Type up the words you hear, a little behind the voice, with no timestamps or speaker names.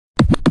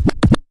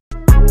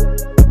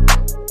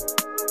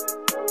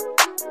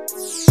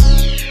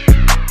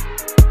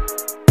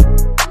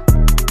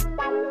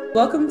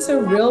Welcome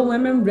to Real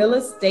Women Real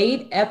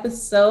Estate,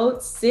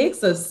 episode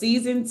 6 of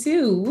season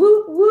 2.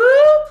 Whoop,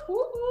 whoop,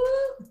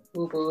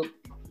 whoop, whoop, whoop.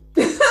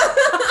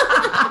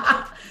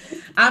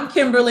 I'm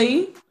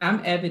Kimberly.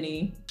 I'm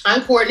Ebony.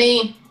 I'm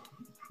Courtney.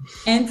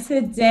 And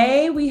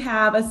today we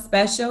have a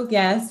special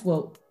guest.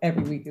 Well,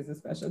 every week is a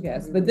special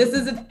guest, but this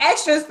is an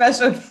extra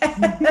special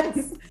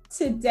guest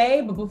today.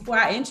 But before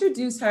I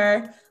introduce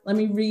her, let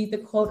me read the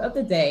quote of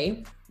the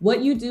day.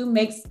 What you do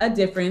makes a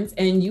difference,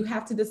 and you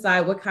have to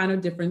decide what kind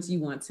of difference you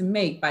want to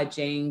make, by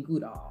Jane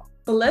Goodall.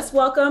 So let's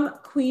welcome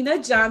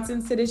Queena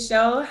Johnson to the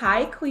show.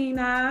 Hi,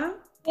 Queena.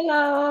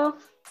 Hello.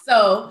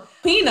 So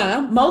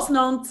Queena, most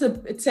known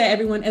to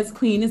everyone as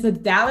Queen, is a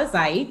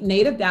Dallasite,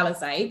 native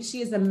Dallasite.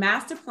 She is a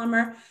master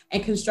plumber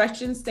and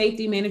construction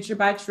safety manager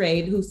by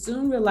trade, who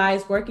soon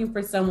realized working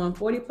for someone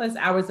 40 plus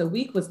hours a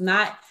week was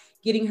not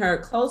getting her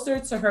closer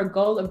to her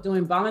goal of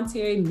doing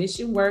voluntary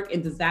mission work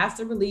and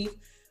disaster relief,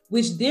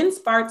 which then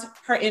sparked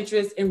her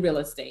interest in real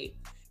estate.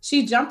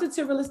 She jumped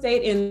into real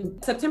estate in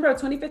September of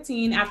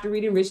 2015 after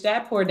reading Rich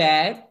Dad, Poor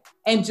Dad,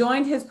 and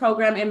joined his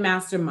program in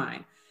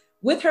Mastermind.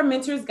 With her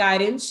mentor's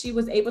guidance, she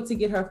was able to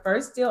get her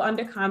first deal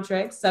under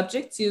contract,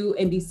 subject to,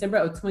 in December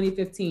of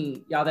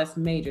 2015. Y'all, that's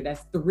major.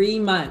 That's 3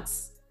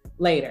 months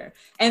later,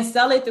 and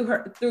sell it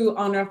through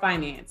Owner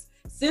Finance.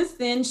 Since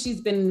then, she's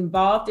been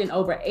involved in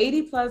over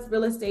 80 plus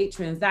real estate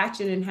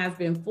transactions and has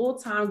been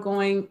full-time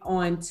going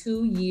on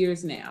 2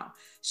 years now.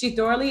 She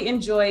thoroughly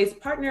enjoys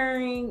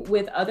partnering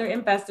with other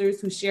investors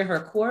who share her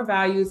core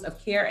values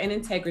of care and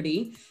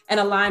integrity and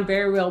align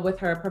very well with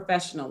her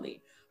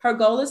professionally. Her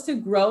goal is to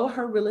grow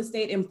her real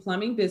estate and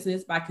plumbing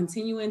business by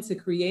continuing to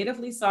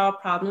creatively solve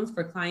problems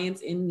for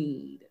clients in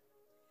need.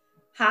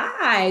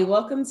 Hi,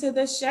 welcome to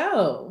the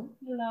show.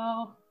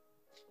 Hello.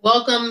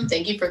 Welcome.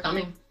 Thank you for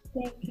coming.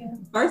 Thank you.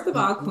 First of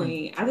all,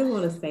 Queen, I just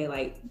want to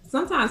say,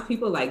 sometimes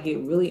people get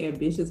really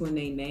ambitious when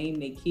they name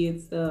their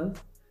kids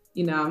stuff.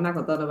 You know, I'm not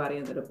gonna throw nobody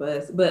under the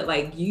bus,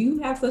 but you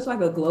have such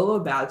a glow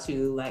about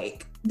you.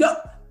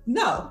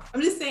 No,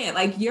 I'm just saying,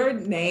 your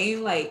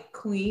name,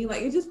 Queen,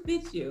 it just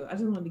fits you. I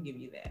just wanted to give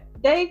you that.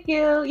 Thank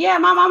you. Yeah,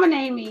 my mama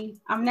named me.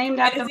 I'm named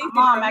after my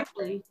mom,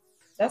 actually.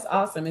 That's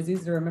awesome. It's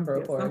easy to remember,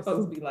 of course. Some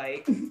folks be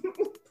like,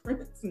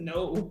 Prince,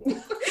 no.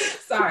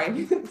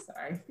 Sorry.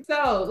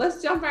 So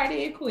let's jump right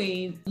in,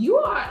 Queen. You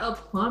are a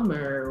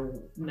plumber.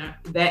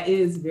 That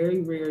is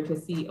very rare to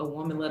see a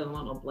woman, let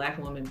alone a Black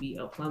woman, be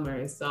a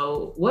plumber.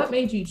 So what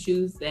made you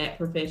choose that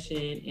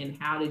profession, and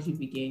how did you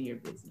begin your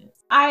business?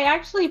 I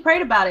actually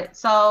prayed about it.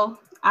 So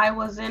I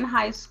was in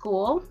high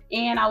school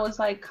and I was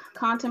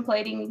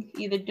contemplating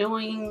either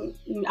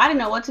I didn't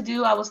know what to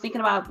do. I was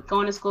thinking about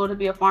going to school to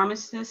be a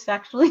pharmacist,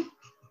 actually.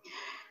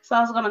 So I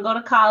was going to go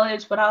to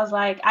college, but I was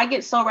I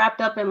get so wrapped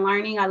up in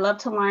learning. I love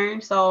to learn.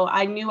 So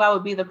I knew I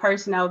would be the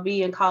person that would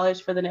be in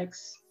college for the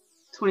next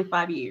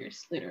 25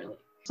 years, literally.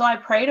 So I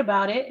prayed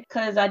about it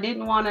because I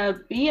didn't want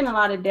to be in a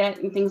lot of debt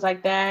and things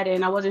like that.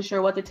 And I wasn't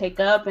sure what to take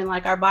up. And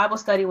our Bible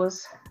study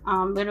was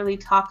literally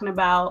talking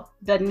about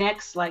the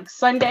next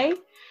Sunday.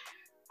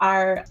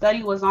 Our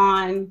study was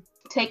on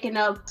taking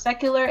up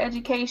secular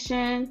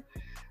education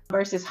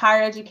versus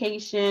higher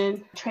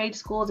education, trade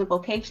schools and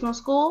vocational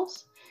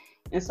schools.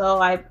 And so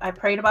I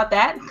prayed about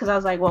that because I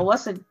was well,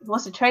 what's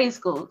a trade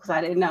school? Because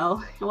I didn't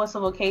know. And what's a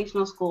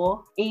vocational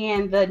school?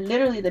 And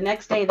literally the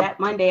next day, that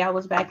Monday, I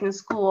was back in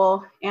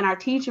school and our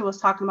teacher was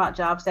talking about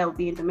jobs that would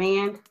be in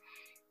demand.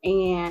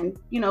 And,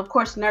 of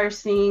course,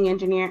 nursing,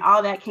 engineering,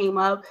 all that came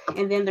up.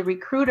 And then the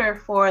recruiter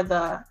for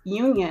the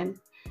union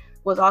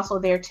was also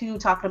there too,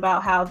 talking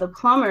about how the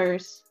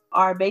plumbers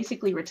are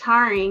basically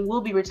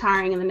will be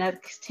retiring in the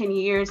next 10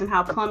 years, and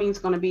how plumbing is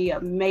going to be a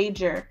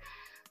major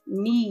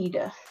need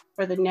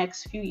for the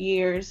next few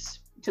years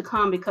to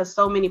come because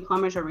so many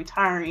plumbers are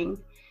retiring.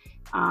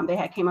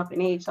 They came up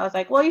in age. So I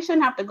was well, you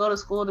shouldn't have to go to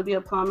school to be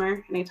a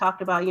plumber. And they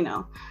talked about,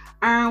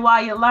 earn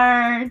while you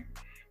learn.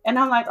 And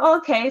I'm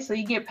okay, so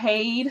you get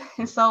paid.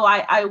 And so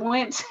I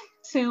went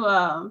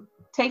to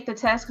take the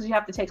test because you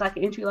have to take an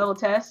entry-level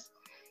test.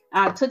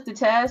 I took the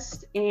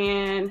test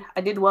and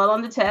I did well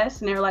on the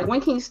test. And they were when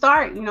can you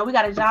start? We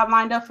got a job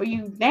lined up for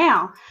you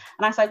now.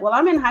 And I was well,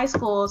 I'm in high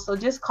school, so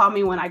just call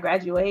me when I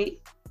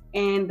graduate.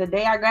 And the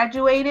day I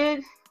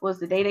graduated was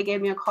the day they gave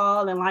me a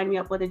call and lined me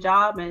up with a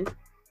job. And,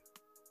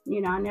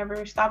 I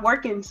never stopped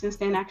working since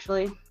then,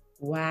 actually.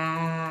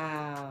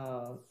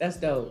 Wow. That's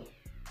dope.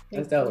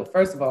 That's dope.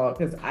 First of all,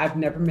 because I've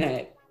never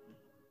met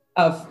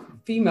a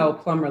female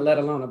plumber, let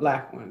alone a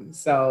Black one.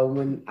 So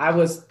when I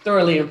was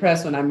thoroughly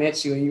impressed when I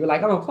met you and you were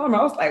I'm a plumber,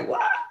 I was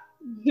what?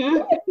 Mm-hmm.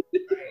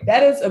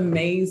 That is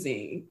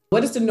amazing.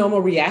 What is the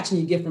normal reaction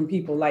you get from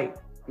people like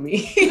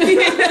me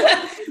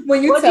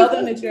when you tell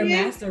them that you're a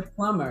master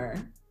plumber?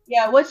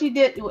 Yeah, what you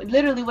did,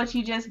 literally what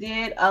you just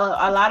did,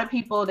 a lot of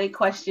people, they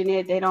question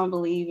it, they don't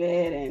believe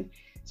it. And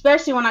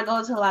especially when I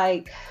go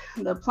to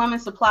the plumbing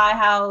supply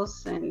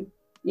house and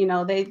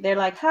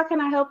they're how can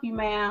I help you,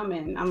 ma'am?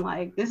 And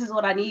I'm this is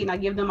what I need. And I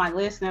give them my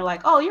list and they're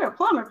oh, you're a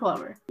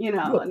plumber,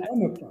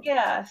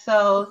 Yeah.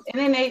 So, and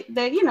then they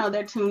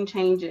their tune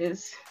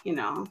changes,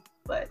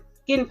 but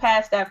getting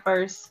past that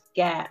first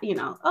gap,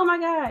 oh my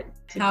God.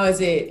 How is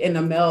it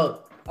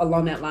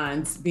along that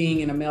lines,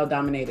 being in a male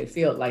dominated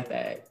field like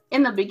that?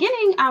 In the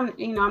beginning, I'm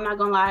not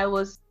gonna lie,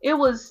 it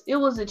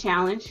was a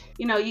challenge.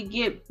 You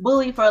get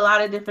bullied for a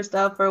lot of different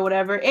stuff or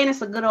whatever, and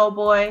it's a good old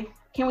boy.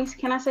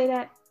 Can I say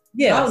that?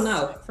 Yeah. Oh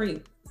no,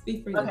 free.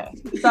 Speak freely. Okay.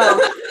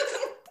 So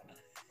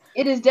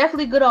it is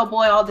definitely good old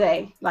boy all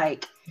day.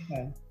 Like,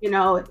 okay.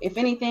 If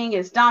anything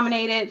is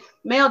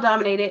male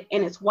dominated,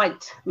 and it's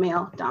white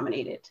male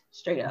dominated,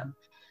 straight up.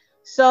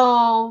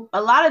 So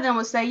a lot of them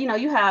would say,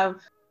 you have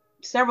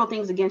several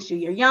things against you.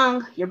 You're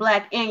young, you're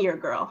Black, and you're a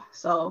girl.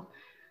 So,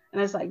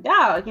 and it's like,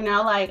 dog,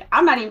 like,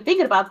 I'm not even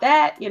thinking about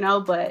that,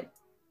 but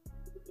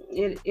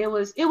it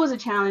was a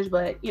challenge,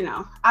 but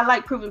I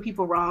like proving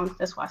people wrong.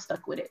 That's why I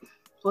stuck with it.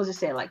 We'll just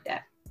say it like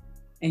that.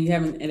 And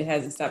it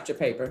hasn't stopped your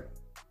paper?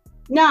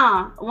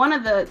 No,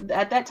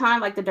 at that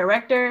time, like the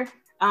director,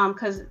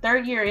 because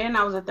third year in,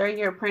 I was a third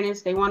year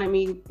apprentice. They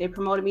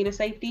promoted me to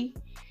safety.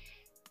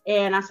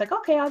 And I was like,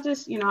 okay, I'll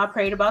just, I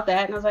prayed about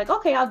that. And I was like,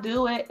 okay, I'll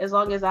do it as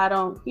long as I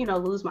don't,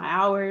 lose my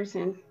hours.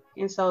 And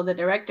so the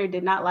director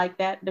did not like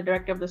that, the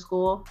director of the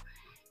school.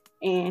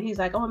 And he's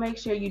like, oh, make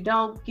sure you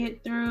don't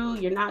get through.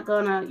 You're not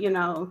gonna,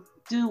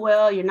 do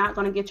well. You're not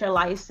gonna get your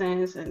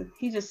license. And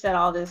he just said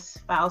all this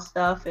foul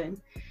stuff. And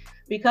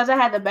because I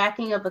had the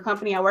backing of the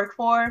company I worked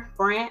for,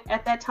 Brant,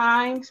 at that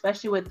time,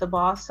 especially with the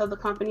boss of the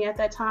company at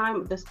that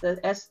time,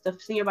 the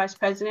senior vice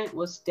president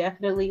was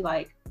definitely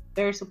like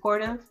very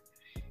supportive.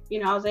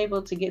 I was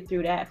able to get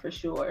through that for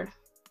sure.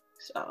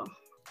 So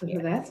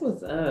yeah. That's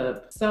what's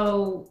up.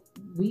 So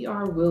we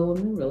are Will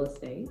Women in Real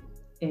Estate,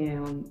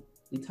 and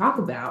we talk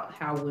about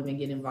how women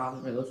get involved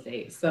in real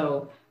estate.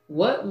 So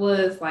what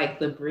was like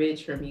the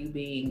bridge from you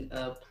being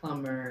a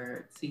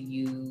plumber to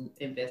you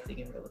investing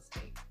in real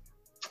estate?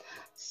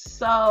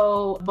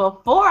 So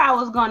before I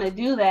was going to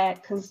do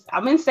that, because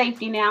I'm in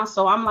safety now,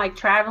 so I'm like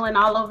traveling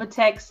all over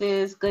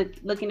Texas,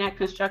 looking at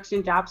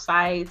construction job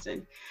sites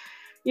and,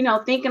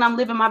 thinking I'm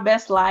living my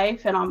best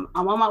life. And I'm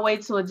on my way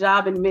to a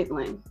job in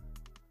Midland.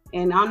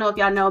 And I don't know if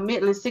y'all know,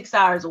 Midland's 6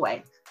 hours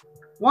away,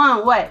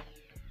 one way.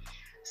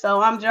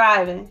 So I'm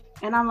driving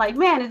and I'm like,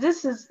 man, is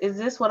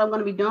this what I'm going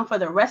to be doing for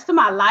the rest of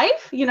my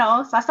life?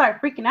 So I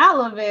started freaking out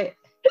a little bit.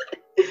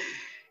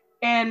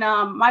 And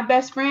my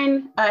best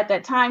friend at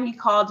that time, he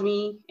called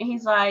me and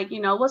he's like,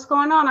 what's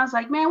going on? I was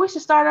like, man, we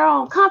should start our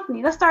own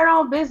company. Let's start our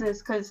own business.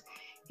 Because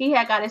he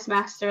had got his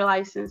master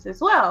license as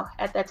well.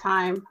 At that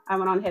time, I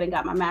went on ahead and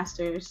got my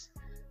master's.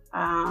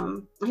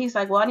 He's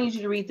like, well, I need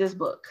you to read this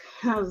book.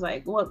 I was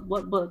like, what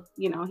book?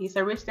 He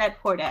said, Rich Dad,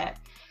 Poor Dad.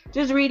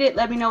 Just read it.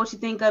 Let me know what you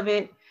think of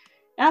it.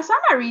 And I said,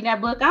 I'm not reading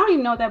that book. I don't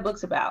even know what that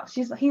book's about.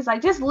 He's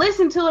like, just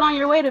listen to it on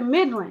your way to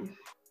Midland.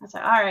 I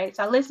said, all right.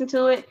 So I listened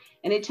to it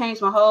and it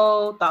changed my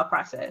whole thought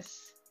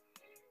process.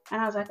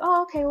 And I was like,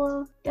 oh, okay,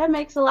 well, that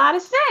makes a lot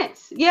of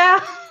sense. Yeah,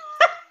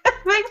 it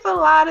makes a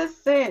lot of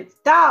sense,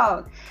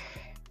 dog.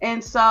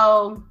 And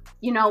so,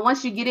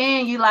 once you get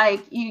in,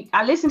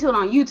 I listened to it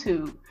on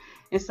YouTube.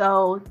 And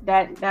so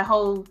that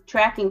whole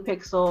tracking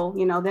pixel,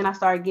 then I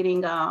started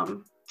getting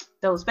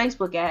those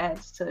Facebook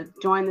ads to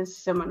join this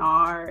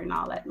seminar and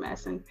all that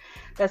mess. And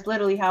that's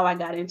literally how I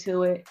got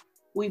into it.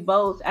 We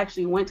both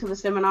actually went to the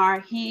seminar.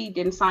 He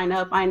didn't sign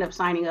up. I ended up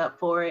signing up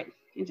for it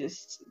and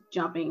just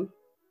jumping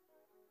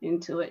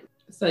into it.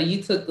 So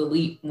you took the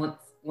leap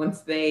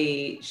once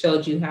they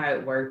showed you how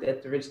it worked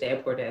at the Rich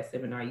Dad Poor Dad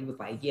seminar. You was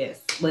like,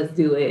 yes, let's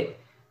do it.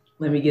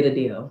 Let me get a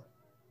deal.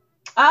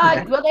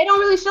 Well, they don't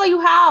really show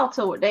you how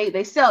to.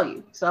 They sell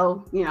you.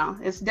 So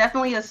it's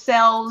definitely a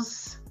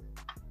sales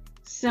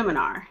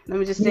seminar. Let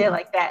me just say it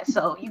like that.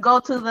 So you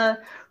go to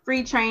the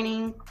free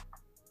training.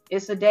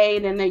 It's a day,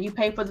 and then you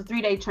pay for the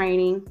 3-day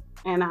training.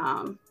 And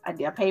I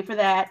paid for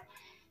that.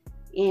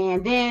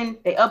 And then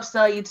they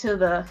upsell you to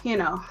the,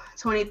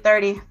 $20,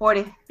 $30,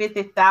 $40,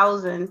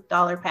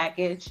 $50,000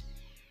 package.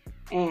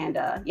 And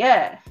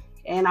yeah.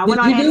 And I went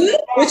on.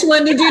 Which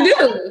one did you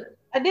do?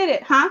 I did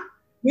it, huh?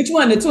 Which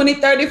one? The 20,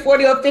 30,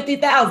 40, or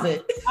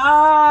 50,000?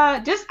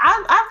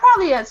 I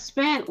probably had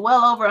spent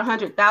well over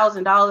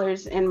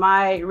 $100,000 in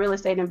my real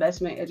estate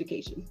investment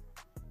education.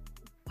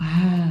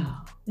 Wow.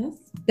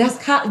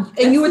 That's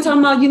and you were talking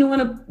about you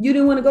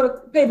didn't want to go to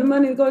pay the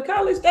money to go to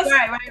college. That's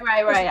right.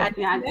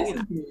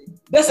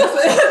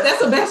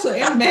 That's a bachelor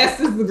and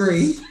master's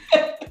degree.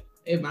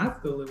 In my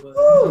school, it was.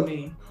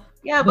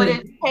 Yeah, but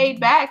it paid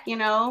back. You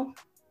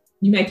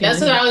make.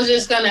 That's what I was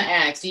just gonna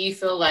ask. Do you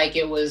feel like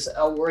it was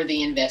a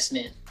worthy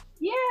investment?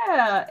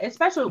 Yeah,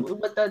 especially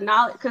with the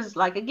knowledge, because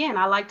again,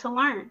 I like to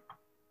learn,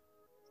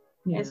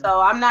 and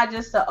so I'm not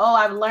just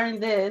I've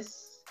learned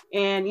this,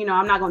 and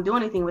I'm not gonna do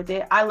anything with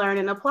it. I learn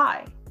and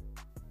apply.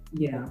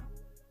 Yeah,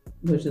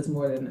 which is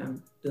more than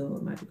I'm doing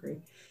with my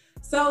degree.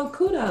 So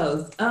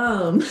kudos.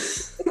 Love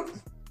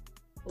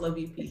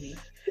you, PV.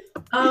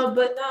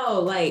 But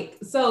no,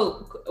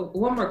 so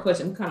one more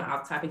question. I'm kind of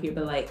off topic here,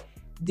 but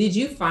did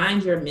you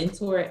find your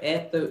mentor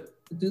through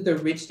the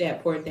Rich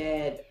Dad Poor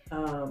Dad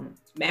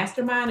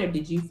mastermind, or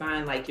did you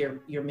find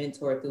your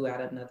mentor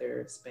throughout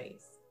another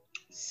space?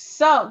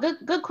 So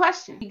good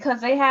question,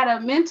 because they had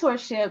a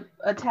mentorship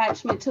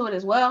attachment to it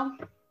as well.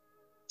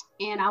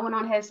 And I went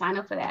on ahead and signed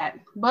up for that.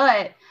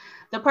 But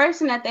the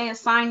person that they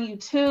assign you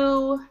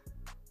to,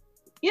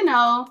 you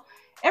know,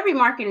 every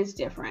market is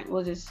different.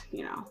 We'll just,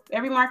 you know,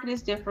 every market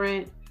is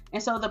different.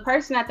 And so the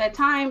person at that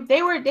time,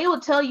 they will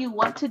tell you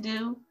what to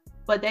do,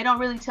 but they don't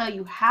really tell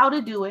you how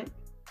to do it.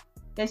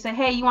 They say,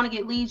 hey, you want to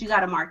get leads, you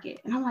got to market.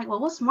 And I'm like, well,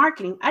 what's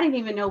marketing? I didn't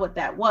even know what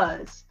that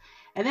was.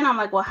 And then I'm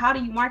like, well, how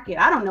do you market?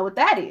 I don't know what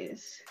that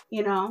is,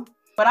 you know.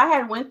 But I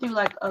had went through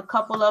like a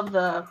couple of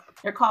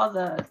they're called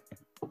the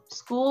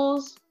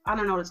schools. I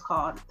don't know what it's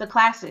called. The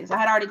classes. I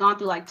had already gone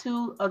through like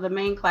 2 of the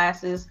main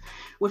classes,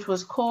 which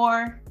was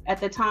core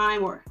at the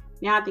time, or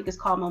now I think it's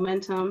called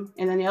Momentum.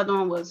 And then the other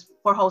one was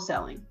for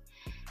wholesaling.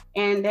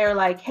 And they're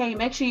like, hey,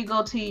 make sure you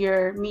go to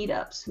your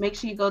meetups. Make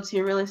sure you go to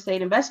your real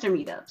estate investor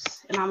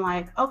meetups. And I'm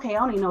like, okay, I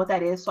don't even know what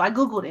that is. So I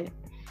Googled it,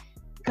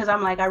 because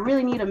I'm like, I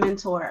really need a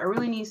mentor. I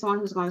really need someone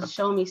who's going to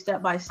show me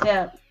step by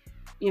step,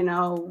 you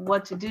know,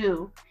 what to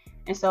do.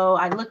 And so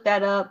I looked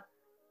that up,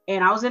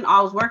 and I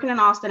was working in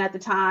Austin at the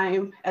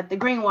time at the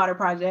Greenwater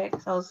Project.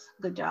 So that was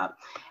a good job.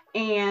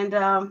 And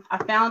I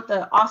found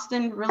the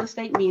Austin real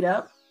estate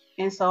meetup.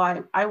 And so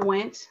I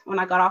went when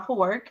I got off of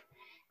work.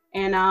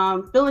 And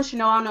Phil and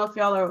Chanel, I don't know if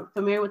y'all are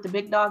familiar with the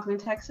big dogs in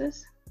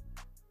Texas.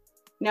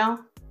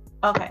 No?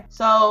 Okay.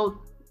 So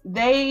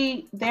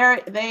they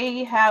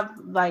have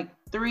like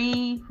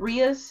 3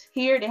 RIAs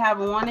here. They have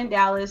one in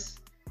Dallas,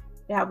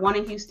 they have one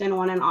in Houston,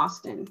 one in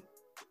Austin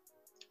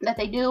that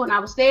they do. And I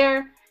was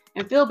there,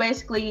 and Phil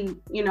basically,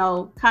 you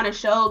know, kind of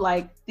showed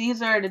like,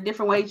 these are the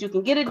different ways you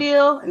can get a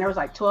deal. And there was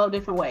like 12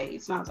 different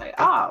ways. And I was like,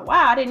 oh,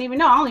 wow, I didn't even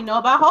know. I only know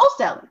about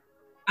wholesaling.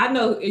 I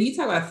know. Are you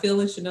talking about Phil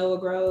and Shanoa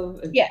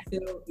Grove? Yeah.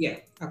 Phil? Yeah.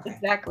 Okay.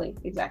 Exactly.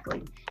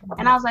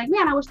 And I was like,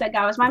 man, I wish that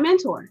guy was my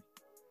mentor.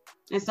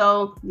 And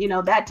so, you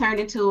know, that turned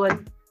into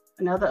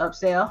another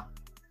upsell.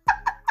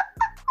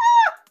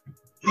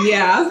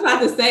 Yeah, I was about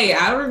to say,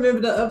 I remember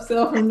the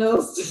upsell from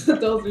those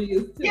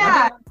reviews too.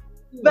 Yeah.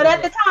 But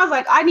at the time, I was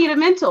like, I need a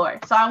mentor.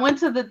 So I went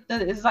to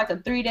it's like a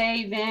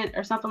 3-day event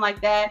or something like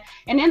that.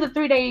 And in the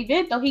 3-day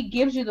event, though, he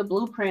gives you the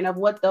blueprint of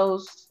what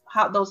those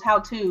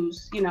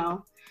how-tos, you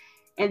know.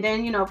 And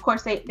then, you know, of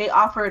course, they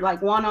offered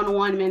like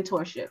one-on-one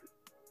mentorship.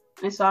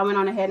 And so I went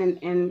on ahead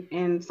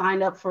and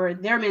signed up for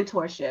their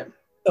mentorship.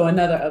 So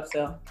another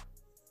upsell.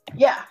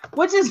 Yeah,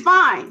 which is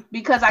fine,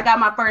 because I got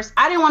my first.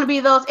 I didn't want to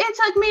be those. It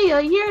took me a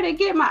year to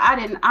get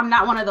I'm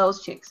not one of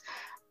those chicks.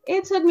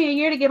 It took me a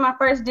year to get my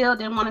first deal.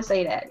 Didn't want to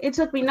say that. It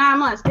took me 9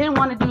 months. Didn't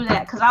want to do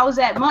that, because I was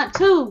at month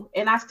 2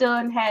 and I still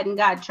hadn't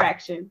got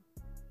traction.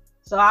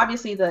 So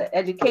obviously the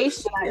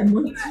education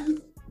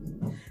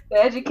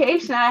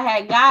I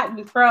had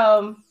gotten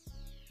from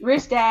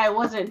Rich Dad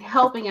wasn't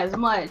helping as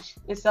much.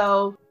 And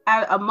so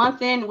a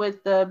month in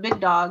with the big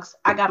dogs,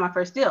 I got my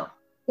first deal.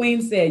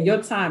 Queen said,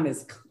 your time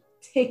is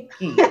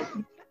ticking.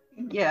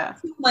 Yeah.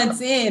 2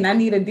 months in, I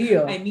need a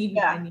deal.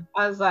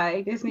 I was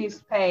like, this needs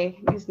to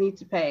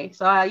pay.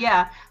 So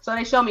so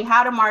they showed me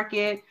how to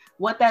market,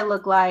 what that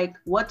looked like,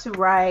 what to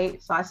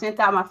write. So I sent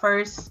out my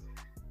first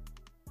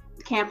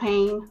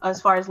campaign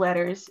as far as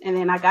letters, and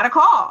then I got a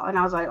call, and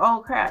I was like,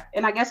 oh crap.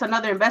 And I guess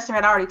another investor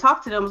had already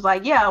talked to them, was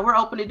like, yeah, we're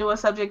open to doing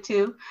subject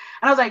to. And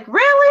I was like,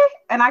 really?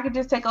 And I could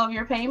just take over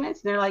your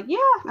payments? And they're like, yeah.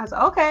 And I was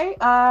like, okay,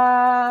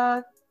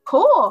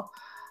 cool.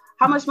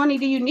 How much money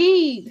do you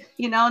need?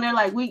 You know, and they're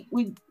like, we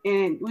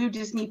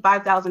just need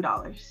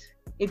 $5,000.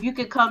 If you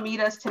could come meet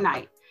us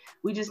tonight,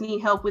 we just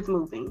need help with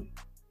moving.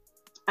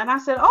 And I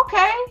said,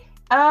 okay.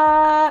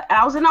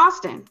 I was in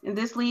Austin, and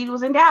this lead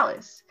was in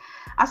Dallas.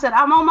 I said,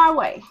 I'm on my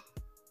way.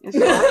 And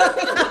so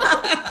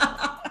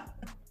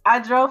I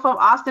drove from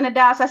Austin to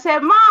Dallas. I said,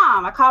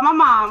 Mom, I called my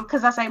mom,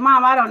 because I say,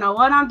 Mom, I don't know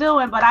what I'm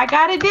doing, but I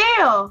got a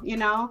deal, you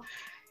know.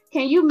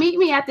 Can you meet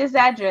me at this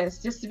address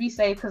just to be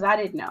safe? Because I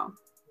didn't know.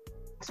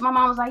 So my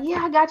mom was like,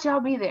 yeah, I got you. I'll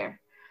be there.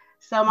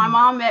 So my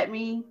mom met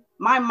me.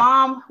 My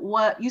mom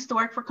used to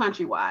work for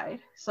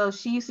Countrywide. So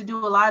she used to do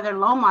a lot of their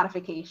loan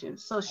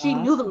modifications. So she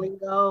knew the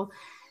lingo.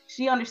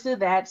 She understood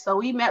that. So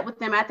we met with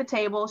them at the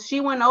table. She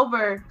went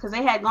over, because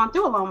they had gone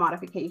through a loan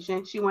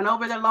modification. She went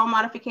over their loan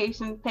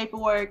modification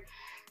paperwork.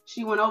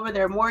 She went over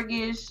their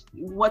mortgage,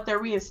 what their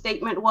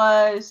reinstatement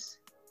was.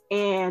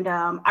 And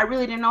I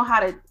really didn't know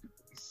how to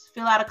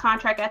fill out a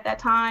contract at that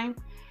time.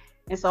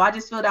 And so I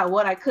just filled out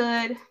what I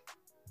could.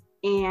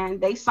 And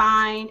they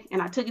signed,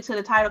 and I took it to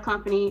the title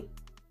company,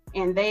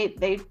 and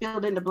they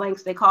filled in the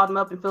blanks. They called them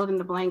up and filled in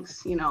the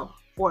blanks, you know,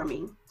 for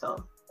me.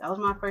 So that was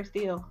my first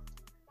deal.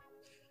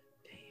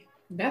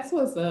 That's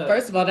what's up.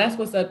 First of all, that's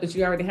what's up that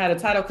you already had a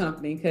title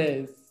company,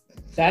 because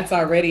that's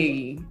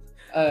already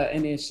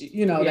an issue.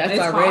 You know, yeah, that's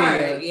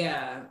already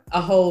hard.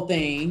 a whole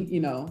thing, you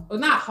know. Well,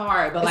 not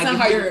hard, but it's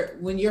like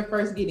when you're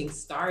first getting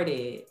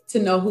started, to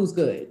know who's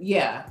good.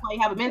 Yeah. I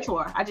have a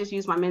mentor. I just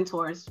use my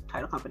mentor's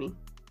title company.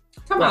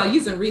 Come on,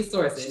 using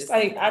resources. It's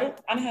like I didn't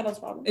have those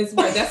problems. It's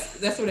right.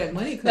 That's where that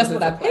money comes. That's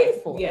what I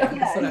paid for. Yeah,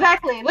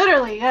 exactly.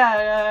 Literally.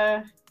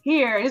 Yeah.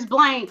 Here it's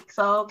blank.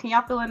 So can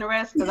y'all fill in the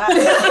rest? Because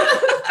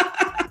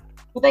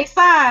they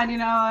signed, you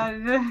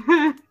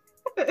know.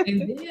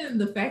 And then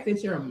the fact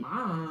that you're a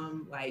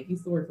mom, like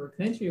used to work for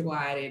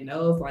Countrywide and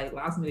knows like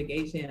loss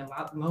mitigation and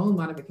loan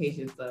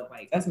modification stuff,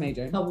 like that's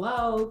major.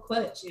 Hello,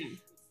 clutch.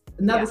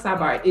 Another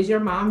sidebar. Is your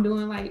mom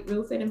doing like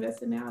real estate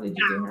investing now? Did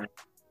you get her?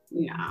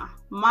 Yeah.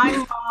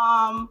 My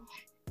mom,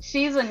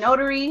 she's a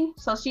notary,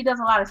 so she does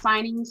a lot of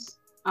signings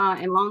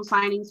and loan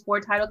signings for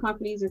title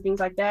companies and things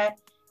like that.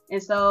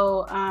 And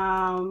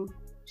so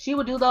she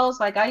would do those.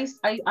 Like I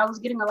was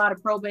getting a lot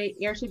of probate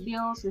heirship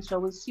deals, and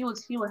so she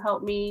would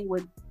help me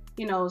with,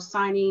 you know,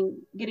 signing,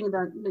 getting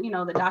the, you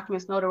know, the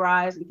documents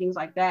notarized and things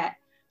like that.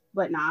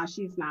 But nah,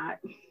 she's not.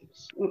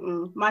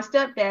 My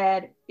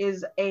stepdad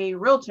is a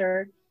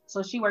realtor,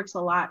 so she works a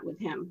lot with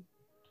him.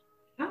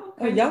 Oh,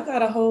 y'all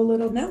got a whole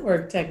little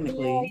network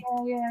technically.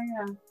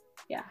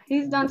 Yeah.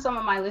 He's done some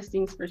of my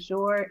listings for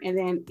sure. And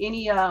then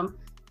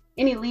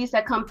any leads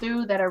that come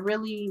through that are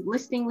really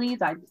listing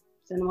leads, I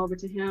send them over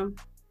to him.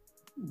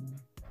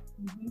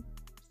 Mm-hmm.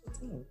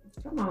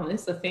 Come on,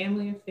 it's a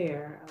family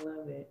affair. I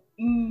love it.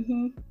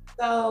 Mm-hmm.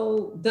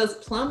 So does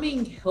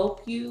plumbing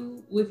help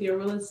you with your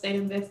real estate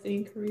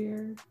investing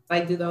career?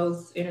 Like, do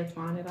those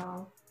intertwine at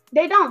all?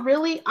 They don't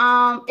really.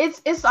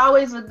 It's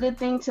always a good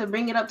thing to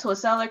bring it up to a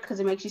seller because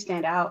it makes you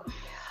stand out.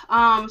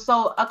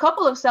 So a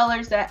couple of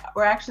sellers that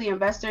were actually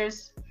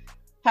investors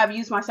have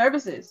used my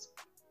services.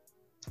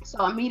 So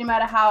I meet them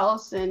at a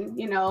house, and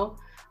you know,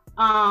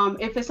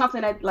 if it's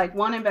something that, like,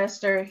 one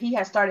investor, he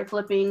has started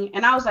flipping,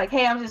 and I was like,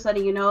 hey, I'm just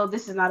letting you know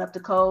this is not up to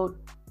code,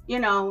 you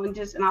know,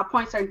 and I'll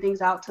point certain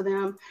things out to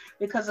them,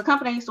 because the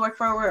company I used to work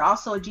for, we're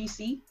also a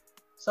GC.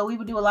 So we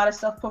would do a lot of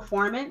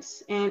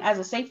self-performance. And as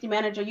a safety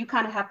manager, you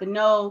kind of have to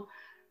know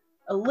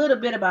a little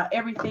bit about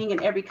everything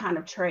and every kind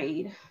of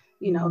trade,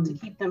 you know, to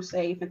keep them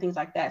safe and things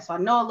like that. So I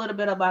know a little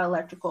bit about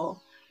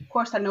electrical. Of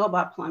course, I know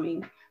about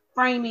plumbing,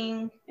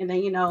 framing. And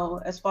then, you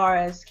know, as far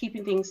as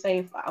keeping things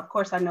safe, of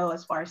course, I know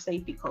as far as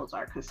safety codes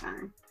are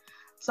concerned.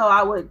 So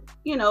I would,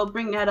 you know,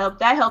 bring that up.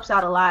 That helps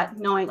out a lot,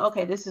 knowing,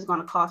 okay, this is going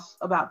to cost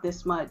about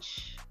this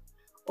much,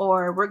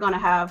 or we're going to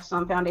have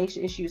some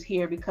foundation issues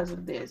here because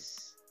of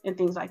this. And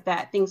things like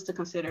that, things to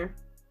consider,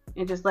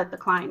 and just let the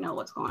client know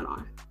what's going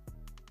on.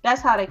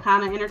 That's how they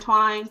kind of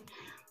intertwine.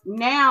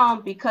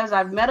 Now, because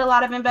I've met a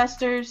lot of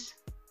investors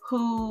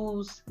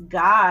whose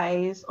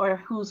guys or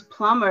whose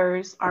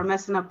plumbers are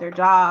messing up their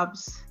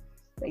jobs,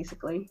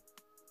 basically.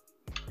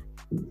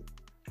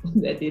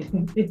 That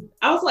did.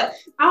 I was like,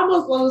 I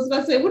almost was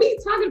about to say, what are you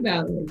talking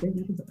about?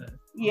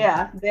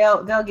 Yeah,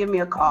 they'll give me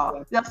a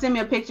call. They'll send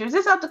me a picture. Is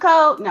this up to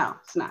code? No,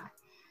 it's not.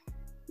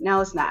 No,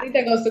 it's not. I think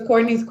that goes to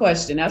Courtney's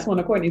question. That's one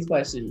of Courtney's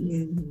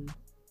questions. Mm-hmm.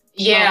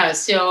 Yeah,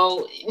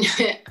 so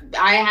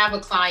I have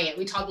a client.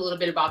 We talked a little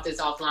bit about this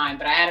offline,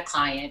 but I had a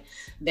client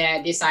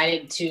that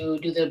decided to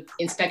do the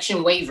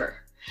inspection waiver.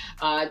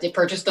 They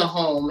purchased the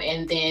home,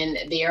 and then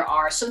there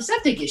are some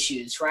septic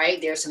issues,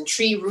 right? There's some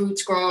tree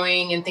roots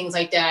growing and things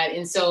like that.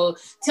 And so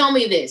tell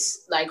me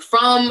this, like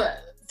from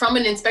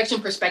an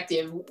inspection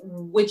perspective,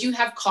 would you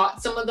have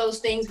caught some of those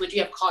things? Would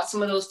you have caught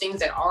some of those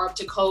things that are up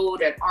to code,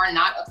 that are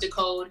not up to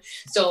code?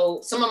 So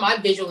some of my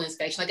visual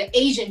inspection, like an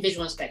agent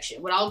visual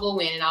inspection, where I'll go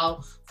in and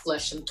I'll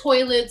flush some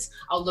toilets.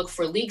 I'll look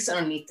for leaks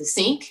underneath the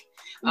sink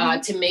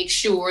to make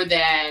sure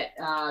that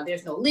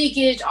there's no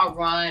leakage. I'll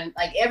run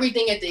like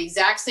everything at the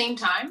exact same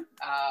time.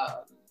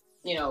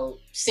 You know,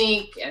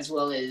 sink as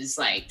well as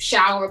like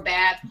shower,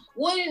 bath.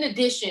 What in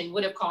addition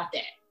would have caught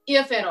that,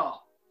 if at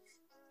all?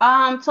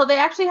 So they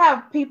actually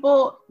have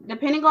people,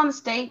 depending on the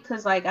state,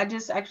 because like I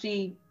just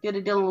actually did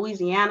a deal in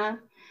Louisiana,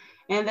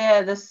 and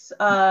then this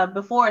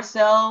before a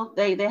sale,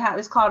 they have,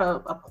 it's called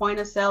a point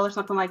of sale or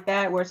something like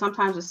that, where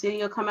sometimes the city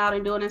will come out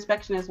and do an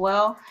inspection as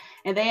well,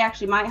 and they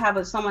actually might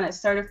have someone that's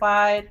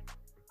certified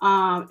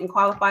and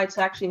qualified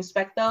to actually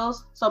inspect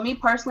those. So me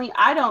personally,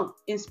 I don't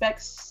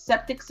inspect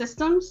septic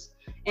systems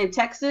in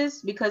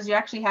Texas because you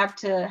actually have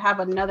to have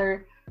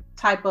another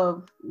type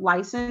of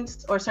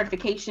license or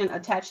certification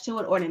attached to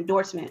it, or an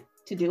endorsement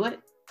to do it.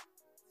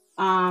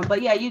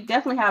 But yeah, you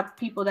definitely have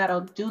people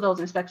that'll do those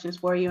inspections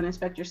for you and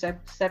inspect your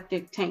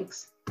septic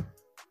tanks.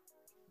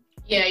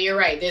 Yeah, you're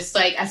right. There's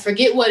like, I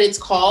forget what it's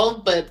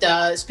called, but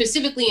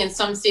specifically in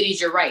some cities,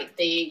 you're right.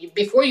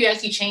 Before you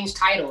actually change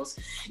titles,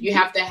 you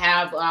have to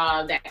have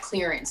that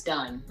clearance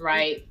done,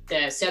 right?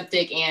 The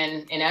septic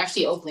and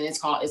actually Oakland,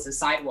 it's a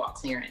sidewalk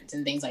clearance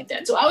and things like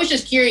that. So I was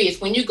just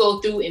curious, when you go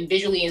through and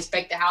visually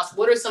inspect the house,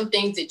 what are some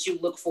things that you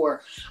look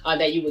for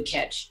that you would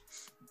catch?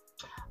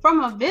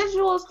 From a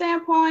visual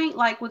standpoint,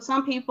 like with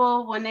some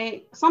people,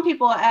 some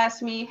people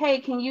ask me, hey,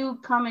 can you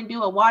come and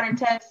do a water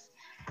test?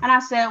 And I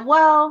said,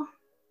 well,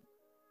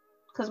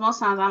 because most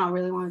times I don't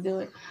really want to do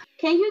it.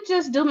 Can you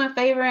just do me a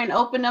favor and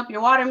open up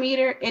your water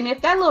meter? And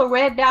if that little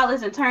red dial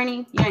isn't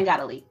turning, you ain't got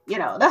to leak. You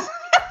know, that's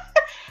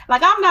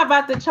like, I'm not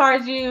about to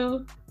charge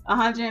you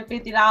 $150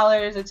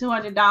 or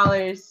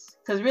 $200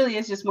 because really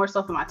it's just more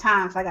so for my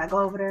time. So I got to go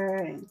over there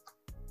and,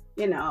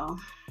 you know,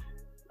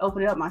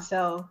 open it up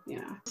myself, you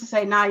know, to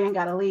say, nah, you ain't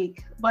got to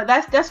leak. But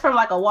that's from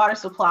like a water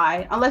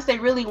supply, unless they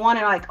really want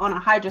it like on a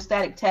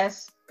hydrostatic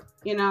test,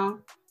 you know.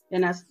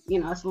 then that's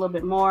a little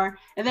bit more.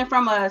 And then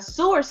from a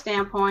sewer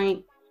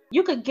standpoint,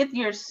 you could get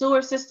your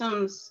sewer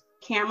systems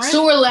camera.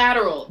 Sewer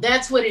lateral.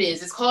 That's what it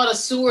is. It's called a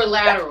sewer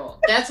lateral.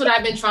 That's what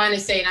I've been trying to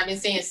say, and I've been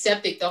saying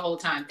septic the whole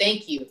time.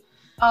 Thank you.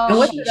 And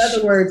what's the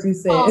other words you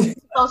said?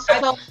 So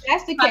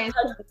that's the case.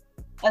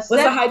 What's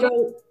a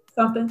hydro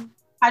something?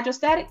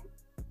 Hydrostatic?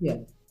 Yeah.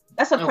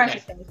 That's a pressure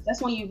test.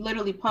 That's when you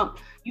literally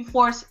you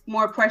force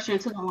more pressure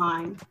into the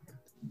line.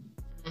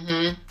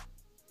 Mm-hmm.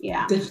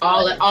 Yeah.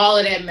 All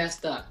of that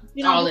messed up.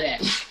 All of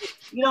that.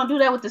 You don't do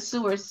that with the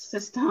sewer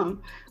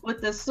system.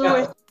 With the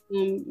sewer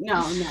system,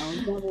 no,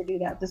 never do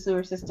that with the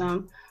sewer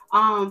system.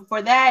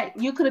 For that,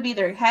 you could have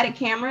either had it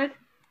cameraed.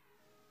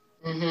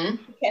 Mm-hmm.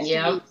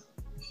 Yeah.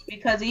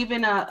 Because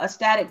even a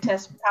static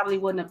test probably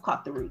wouldn't have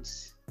caught the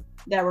roots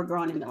that were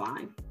growing in the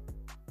line.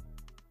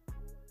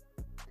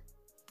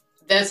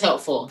 That's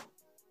helpful.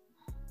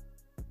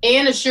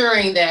 And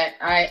assuring that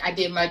I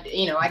did my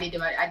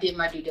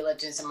due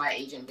diligence in my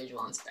agent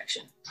visual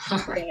inspection.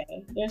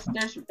 Yeah,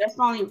 that's the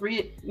only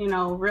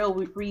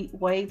real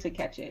way to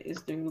catch it is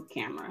through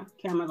camera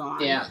the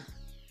line. Yeah,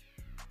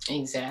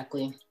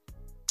 exactly.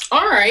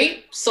 All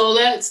right, so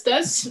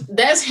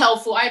that's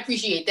helpful. I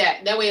appreciate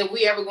that. That way, if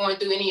we ever going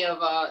through any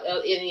of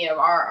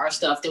our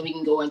stuff, then we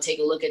can go and take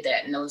a look at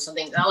that and know some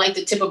things. I like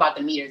the tip about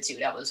the meter too.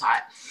 That was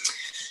hot.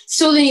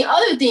 So the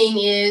other thing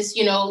is,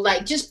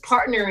 like just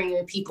partnering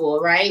with people,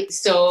 right?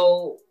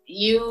 So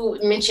you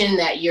mentioned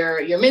that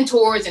your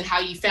mentors and how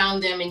you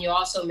found them, and you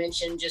also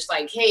mentioned just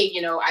like, hey,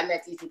 I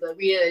met these people,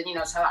 Rita,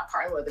 so I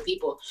partner with the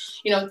people.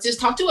 Just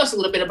talk to us a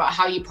little bit about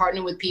how you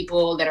partner with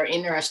people that are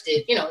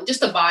interested,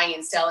 just the buying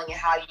and selling, and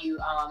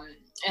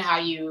how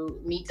you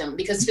meet them.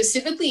 Because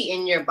specifically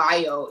in your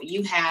bio,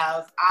 you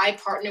have, I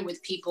partner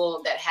with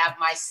people that have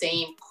my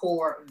same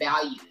core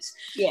values.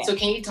 Yeah. So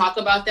can you talk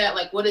about that?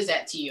 Like, what is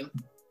that to you?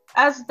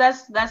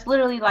 That's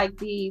literally like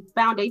the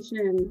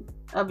foundation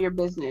of your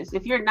business.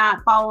 If you're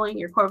not following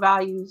your core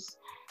values,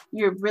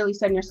 you're really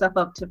setting yourself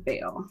up to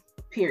fail,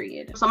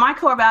 period. So my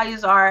core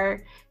values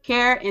are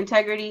care,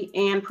 integrity,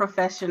 and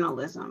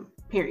professionalism,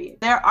 period.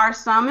 There are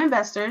some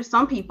investors,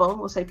 some people,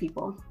 we'll say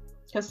people,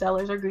 because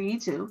sellers are greedy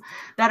too,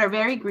 that are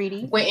very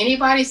greedy. When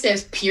anybody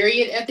says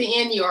period at the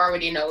end, you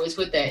already know it's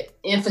with that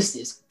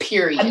emphasis,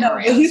 period. I know,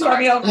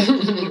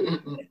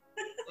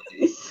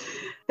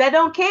 that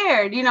don't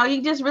care.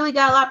 You just really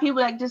got a lot of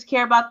people that just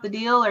care about the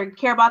deal or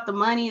care about the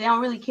money. They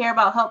don't really care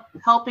about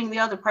helping the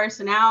other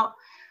person out,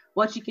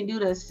 what you can do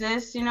to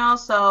assist,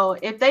 So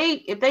if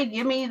they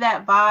give me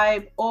that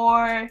vibe,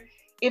 or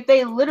if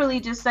they literally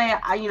just say,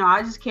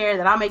 I just care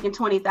that I'm making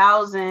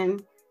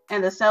 20,000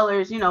 and the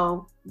seller's,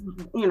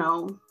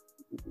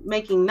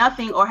 making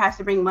nothing or has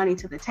to bring money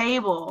to the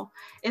table,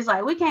 it's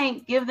like, we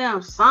can't give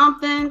them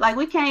something. Like,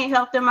 we can't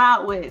help them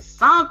out with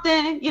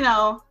something,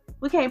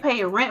 we can't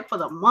pay a rent for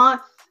the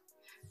month.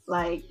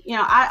 Like,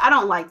 I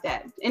don't like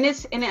that. And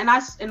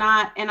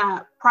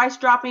price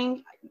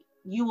dropping,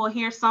 you will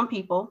hear some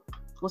people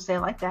will say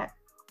it like that,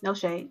 no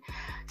shade,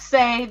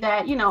 say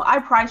that, I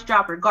price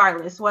drop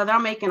regardless, whether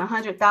I'm making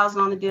 100,000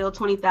 on the deal,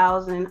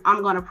 20,000,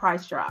 I'm going to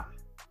price drop.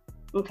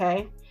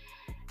 Okay.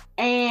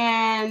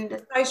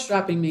 And price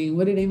dropping mean,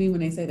 what do they mean when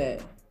they say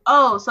that?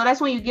 Oh, so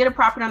that's when you get a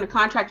property under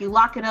contract, you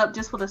lock it up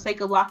just for the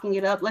sake of locking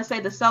it up. Let's say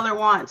the seller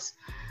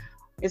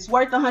it's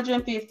worth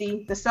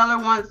 150. The seller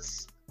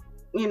wants,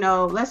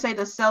 let's say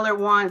the seller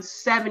wants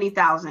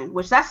 70,000,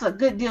 which that's a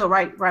good deal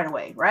right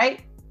away,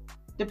 right?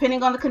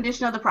 Depending on the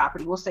condition of the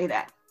property, we'll say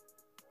that.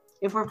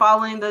 If we're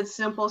following the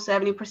simple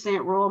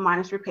 70% rule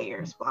minus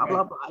repairs, blah,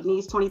 blah, blah, it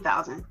needs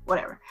 20,000,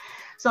 whatever.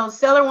 So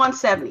seller wants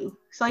 70.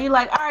 So you're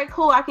like, all right,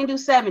 cool, I can do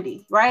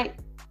 70, right?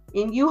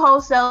 And you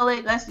wholesale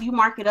it, you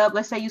mark it up.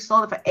 Let's say you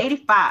sold it for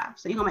 85.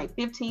 So you're gonna make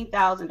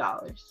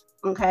 $15,000,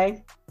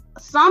 okay?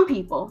 Some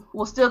people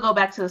will still go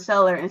back to the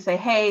seller and say,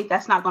 hey,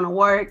 that's not gonna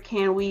work.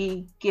 Can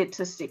we get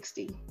to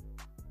 60?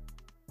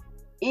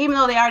 Even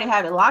though they already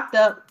have it locked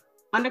up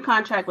under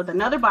contract with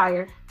another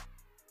buyer,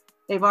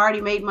 they've already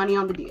made money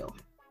on the deal.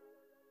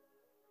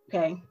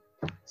 Okay,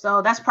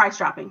 so that's price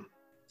dropping.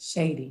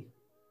 Shady.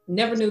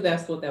 Never knew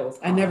that's what that was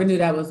called. I never knew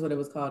that was what it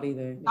was called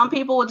either. Some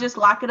people will just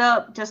lock it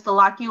up just to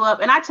lock you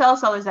up. And I tell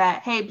sellers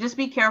that, hey, just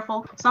be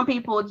careful. Some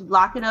people would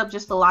lock it up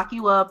just to lock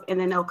you up, and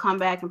then they'll come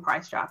back and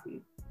price drop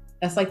you.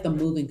 That's like the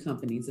moving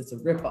companies. It's a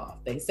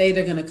ripoff. They say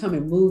they're going to come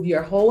and move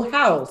your whole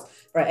house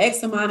for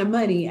X amount of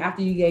money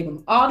after you gave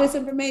them all this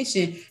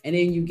information. And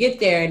then you get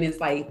there and it's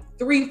like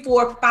 $3,000,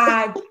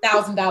 $4,000,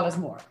 $5,000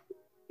 more.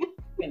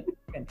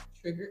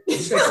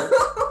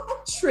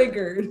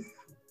 Triggered.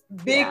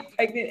 Big,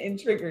 pregnant, and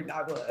triggered.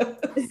 I was.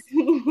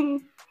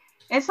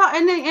 And so,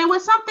 and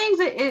with some things,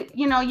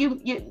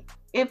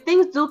 if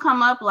things do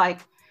come up, like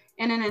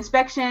in an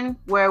inspection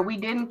where we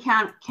didn't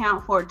count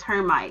for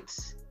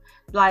termites,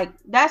 like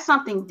that's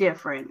something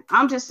different.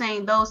 I'm just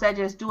saying those that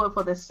just do it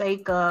for the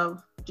sake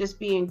of just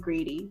being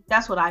greedy.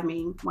 That's what I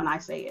mean when I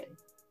say it.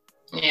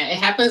 Yeah, it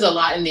happens a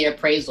lot in the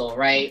appraisal,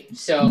 right?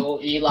 So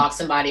you lock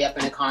somebody up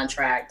in a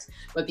contract,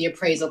 but the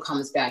appraisal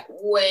comes back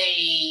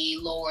way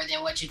lower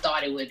than what you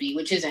thought it would be,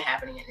 which isn't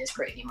happening in this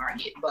crazy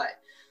market. But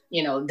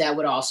that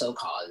would also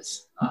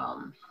cause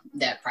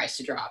that price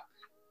to drop.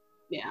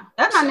 Yeah,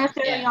 that's not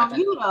necessarily on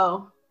you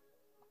though.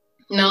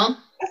 No,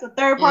 that's a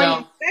third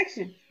party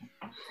inspection.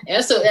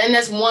 And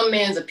that's one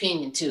man's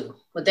opinion too.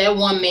 But that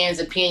one man's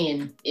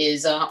opinion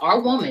is our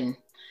woman's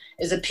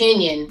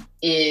opinion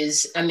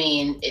is,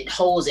 it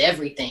holds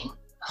everything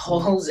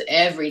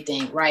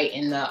right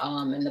in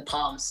the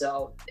palm.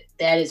 So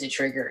that is a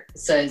trigger. It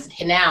says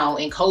now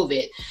in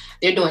COVID,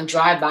 they're doing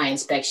drive-by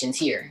inspections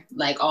here,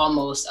 like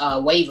almost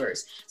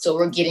waivers. So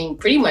we're getting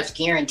pretty much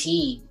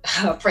guaranteed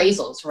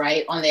appraisals,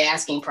 right, on the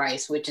asking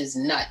price, which is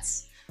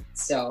nuts.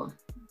 So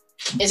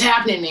it's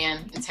happening,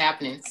 man. It's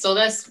happening. So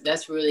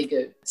that's really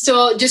good.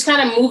 So just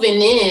kind of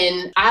moving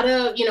in out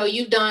of,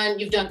 you've done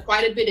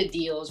quite a bit of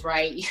deals,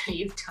 right?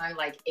 You've done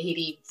like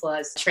 80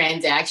 plus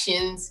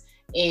transactions.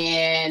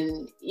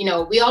 And,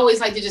 we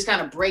always like to just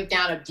kind of break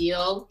down a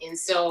deal. And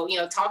so,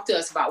 talk to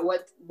us about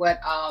what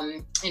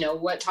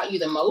taught you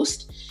the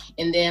most,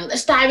 and then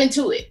let's dive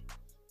into it.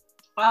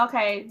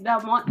 Okay.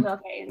 Let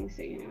me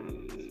see.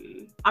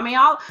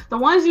 The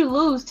ones you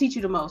lose teach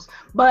you the most,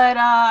 but,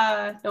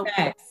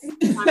 Facts.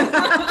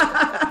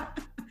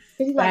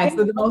 Facts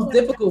are the most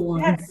difficult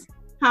ones.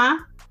 Huh?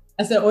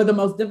 I said, or the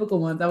most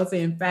difficult ones. I was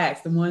saying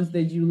facts. The ones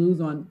that you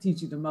lose on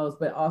teach you the most,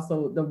 but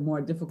also the more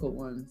difficult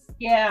ones.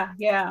 Yeah.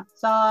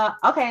 So,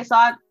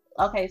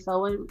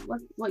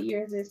 what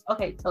year is this?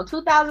 Okay, so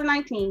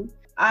 2019.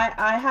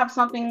 I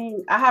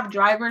have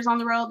drivers on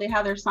the road. They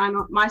have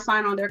my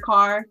sign on their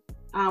car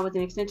with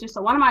an extension.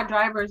 So one of my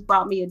drivers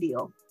brought me a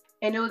deal,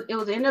 and it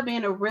ended up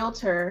being a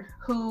realtor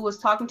who was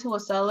talking to a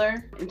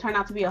seller and turned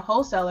out to be a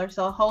wholesaler.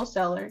 So a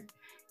wholesaler.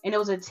 And it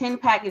was a 10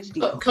 package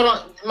deal. Hold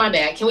on, my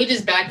bad. Can we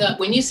just back up?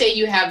 When you say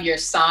you have your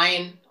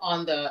sign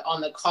on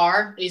the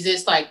car, is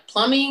this like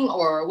plumbing,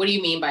 or what do you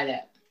mean by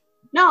that?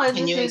 No, it's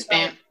Can you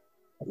expand?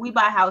 We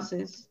buy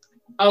houses.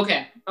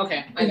 Okay.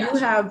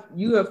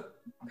 You have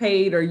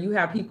paid, or you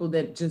have people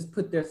that just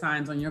put their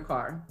signs on your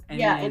car.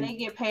 And they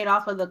get paid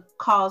off of the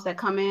calls that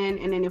come in.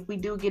 And then if we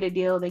do get a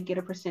deal, they get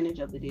a percentage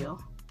of the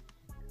deal.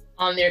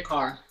 On their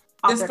car.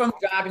 Just from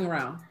driving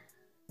around.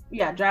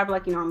 Yeah, drive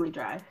like you normally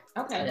drive.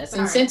 Okay. That's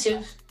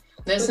incentive.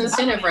 That's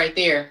incentive right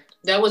there.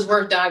 That was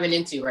worth diving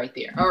into right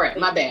there. All right,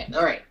 my bad.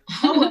 All right.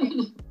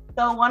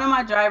 So one of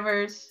my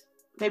drivers,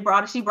 she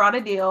brought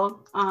a deal,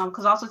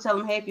 because also tell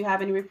them, hey, if you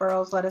have any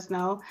referrals, let us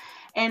know.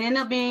 And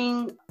ended up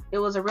being, it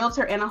was a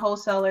realtor and a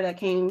wholesaler that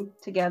came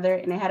together,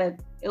 and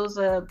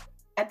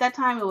at that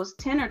time it was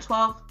 10 or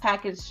 12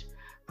 package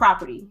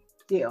property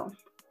deal.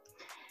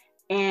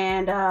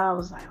 And I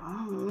was like,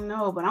 oh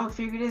no, but I'm gonna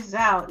figure this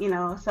out,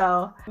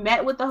 So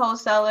met with the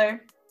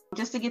wholesaler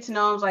just to get to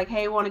know him. I was like,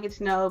 hey, want to get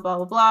to know, blah,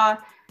 blah, blah.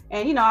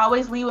 And, I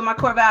always lead with my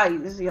core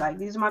values. Like,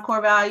 these are my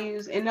core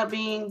values. Ended up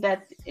being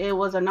that it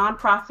was a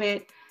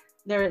nonprofit.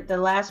 The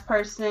last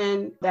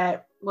person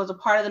that was a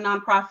part of the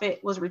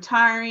nonprofit was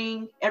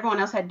retiring. Everyone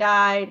else had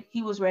died.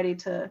 He was ready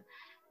to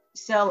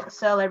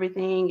sell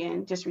everything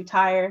and just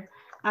retire.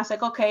 I was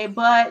like, okay,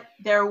 but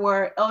there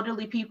were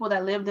elderly people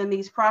that lived in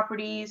these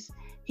properties.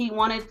 He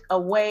wanted a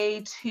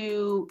way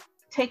to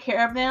take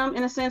care of them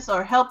in a sense,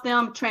 or help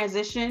them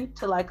transition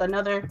to like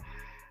another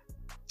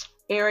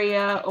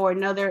area or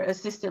another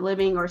assisted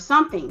living or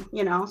something,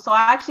 So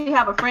I actually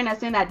have a friend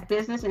that's in that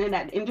business and in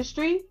that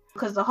industry,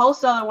 because the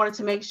wholesaler wanted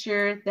to make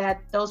sure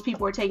that those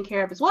people were taken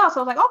care of as well. So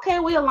I was like, okay,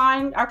 we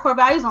align, our core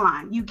values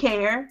align. You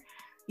care,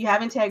 you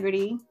have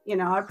integrity,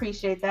 I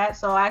appreciate that.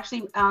 So I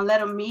actually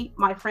let him meet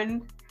my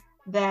friend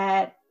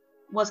that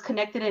was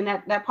connected in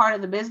that part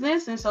of the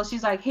business. And so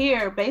she's like,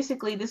 here,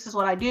 basically, this is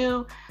what I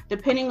do.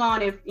 Depending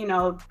on if,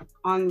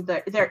 on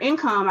their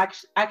income,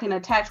 I can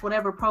attach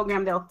whatever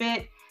program they'll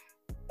fit,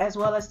 as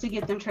well as to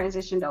get them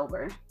transitioned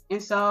over.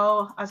 And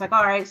so I was like,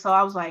 all right. So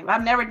I was like,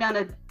 I've never done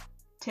a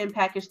 10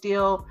 package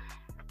deal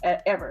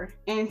ever.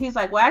 And he's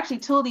like, well, actually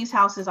 2 of these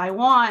houses I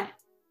want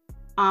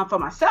for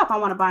myself. I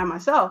want to buy them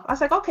myself. I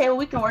was like, okay, well,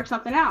 we can work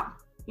something out,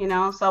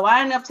 So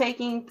I ended up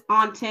taking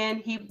on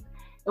 10.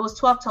 It was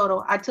 12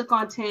 total. I took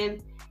on 10,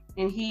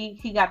 and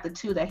he got the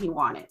 2 that he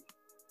wanted.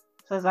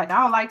 So it's like,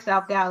 I don't like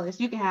South Dallas.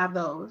 You can have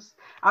those.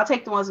 I'll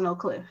take the ones in Oak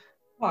Cliff.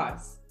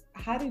 Pause.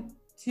 How did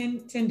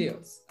 10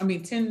 deals?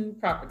 10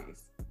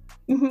 properties.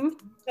 Mm-hmm.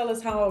 Tell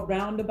us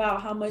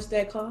roundabout how much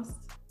that cost.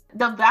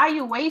 The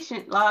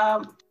valuation,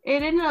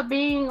 it ended up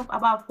being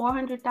about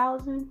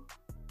 $400,000.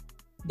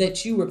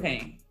 That you were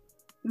paying.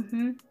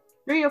 Mm-hmm.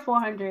 300 or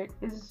 400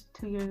 is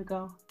 2 years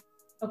ago.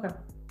 Okay.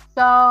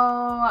 So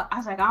I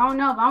was like, I don't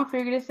know if I'm gonna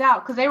figure this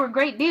out, because they were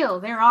great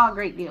deals. They were all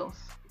great deals.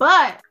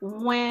 But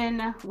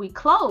when we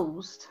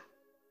closed,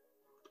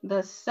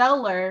 the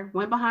seller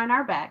went behind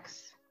our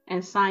backs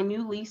and signed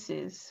new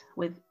leases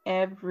with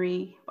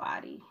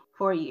everybody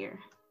for a year.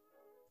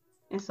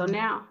 And so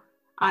now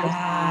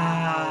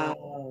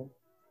wow.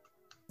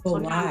 So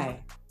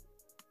why?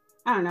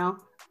 I don't know.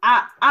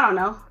 I don't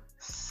know.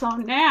 So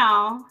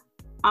now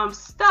I'm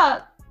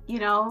stuck,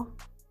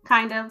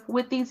 kind of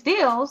with these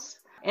deals.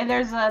 And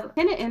there's a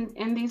tenant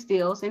in these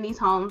deals, in these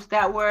homes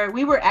that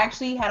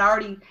had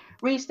already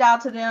reached out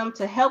to them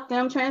to help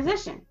them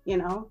transition,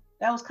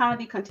 That was kind of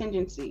the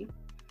contingency,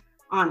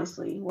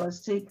 honestly, was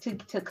to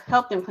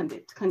help them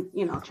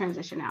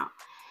transition out.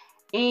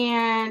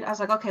 And I was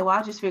like, okay, well,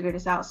 I'll just figure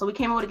this out. So we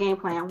came up with a game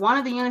plan. One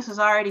of the units was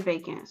already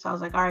vacant. So I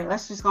was like, all right,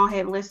 let's just go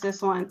ahead and list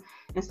this one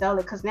and sell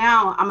it. Cause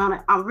now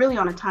I'm really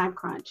on a time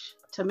crunch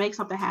to make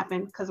something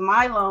happen. Cause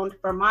my loan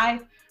for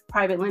my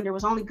private lender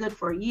was only good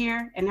for a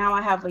year. And now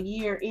I have a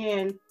year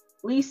in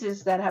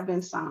leases that have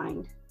been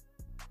signed.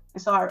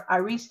 And so I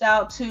reached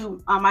out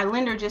to my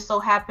lender, just so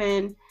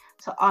happened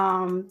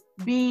to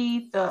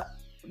be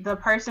the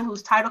person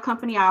whose title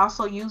company I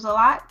also use a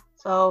lot.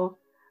 So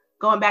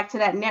going back to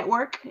that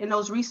network and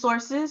those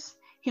resources,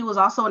 he was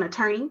also an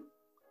attorney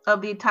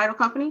of the title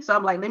company. So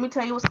I'm like, let me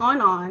tell you what's going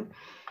on.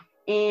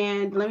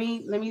 And let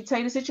me tell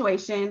you the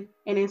situation.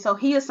 And then so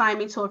he assigned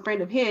me to a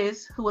friend of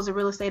his who was a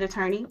real estate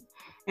attorney.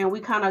 And we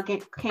kind of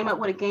came up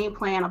with a game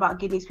plan about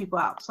getting these people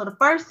out. So the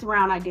first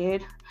round I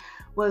did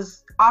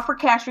was offer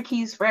cash for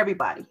keys for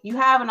everybody. You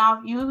have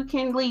you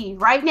can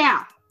leave right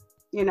now.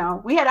 You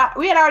know, we had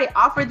already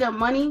offered them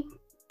money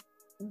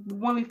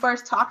when we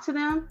first talked to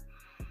them.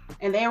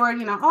 And they were,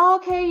 oh,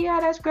 okay, yeah,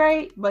 that's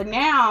great. But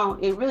now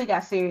it really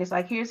got serious.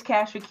 Like, here's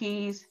cash for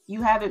keys.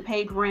 You haven't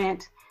paid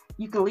rent.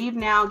 You can leave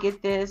now,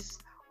 get this,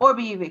 or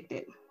be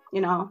evicted,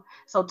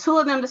 So 2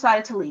 of them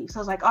decided to leave. So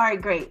I was like, all right,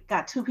 great.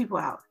 Got 2 people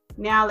out.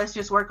 Now let's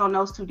just work on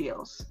those 2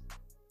 deals.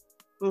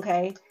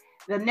 Okay.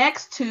 The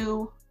next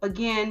 2,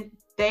 again,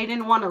 they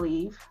didn't want to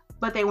leave,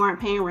 but they weren't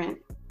paying rent.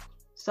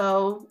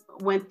 So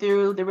went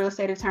through the real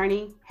estate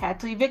attorney, had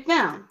to evict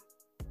them.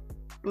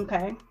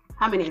 Okay.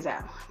 How many is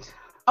that?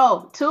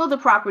 Oh, 2 of the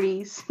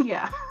properties.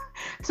 Yeah.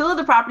 2 of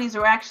the properties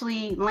were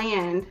actually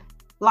land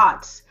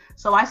lots.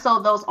 So I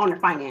sold those owner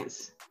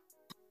finance.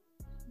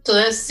 So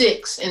that's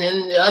 6. And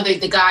then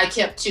the guy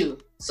kept 2.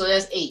 So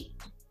that's 8.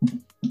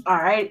 All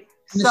right.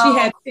 So she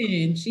had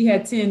 10. She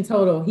had 10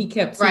 total. He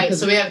kept 2. Right.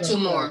 So we have 2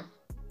 more.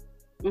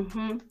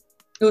 Mm-hmm.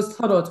 It was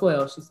total of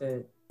 12, she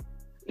said.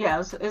 Yeah,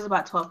 it was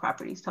about 12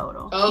 properties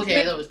total.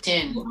 Okay, that was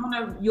 10.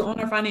 You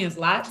owner finance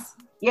lots?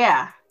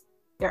 Yeah.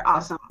 They're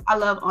awesome. I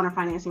love owner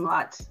financing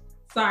lots.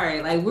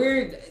 Sorry, like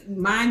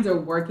minds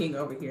are working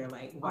over here.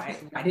 Like, why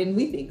didn't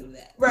we think of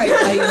that? Right.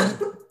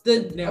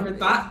 Like, never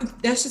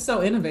thought. That's just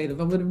so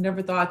innovative. I would have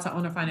never thought to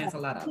owner finance a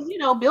lot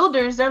of.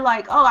 Builders, they're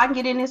like, oh, I can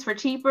get in this for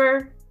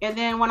cheaper. And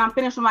then when I'm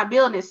finished with my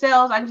build and it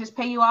sells, I can just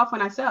pay you off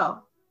when I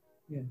sell.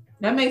 Yeah.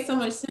 That makes so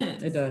much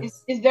sense. It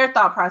does. It's their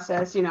thought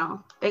process, They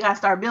got to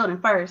start building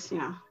first,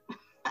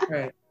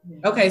 Right.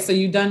 Okay, so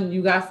you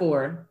got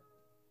 4.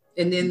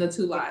 And then the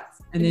 2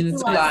 lots. And then the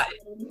 2 lots.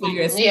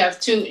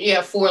 So you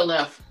have 4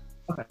 left.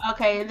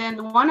 Okay, and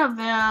then one of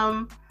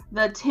them,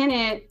 the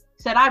tenant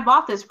said, I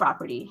bought this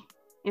property.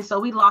 And so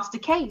we lost the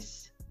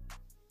case.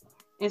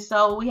 And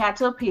so we had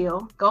to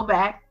appeal, go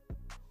back.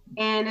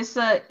 And I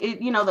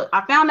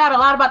found out a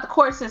lot about the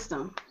court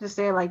system, just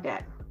say it like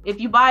that. If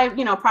you buy,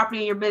 property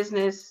in your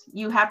business,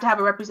 you have to have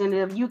a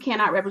representative. You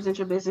cannot represent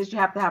your business. You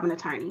have to have an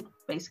attorney,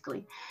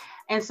 basically.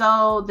 And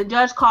so the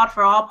judge called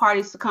for all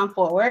parties to come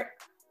forward.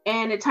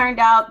 And it turned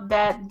out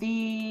that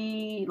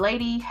the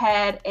lady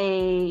had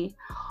a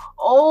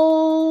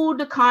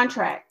old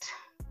contract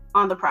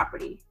on the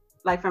property,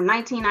 like from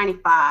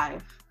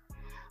 1995.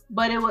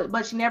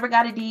 But she never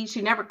got a deed.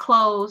 She never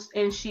closed,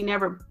 and she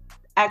never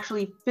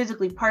actually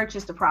physically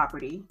purchased the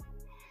property.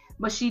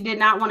 But she did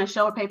not want to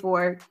show her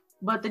paperwork.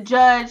 But the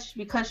judge,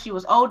 because she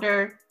was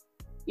older,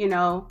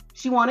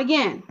 she won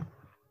again.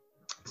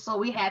 So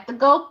we had to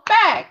go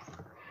back.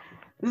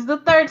 This is the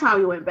 3rd time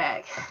we went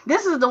back.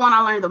 This is the one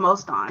I learned the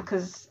most on,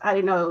 because I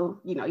didn't know,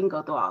 you can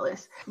go through all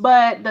this.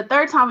 But the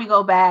 3rd time we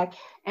go back,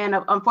 and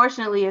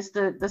unfortunately it's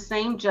the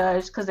same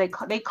judge, because they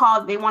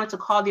wanted to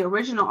call the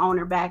original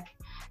owner back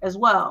as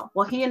well.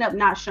 Well, he ended up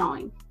not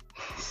showing.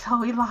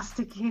 So we lost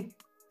again.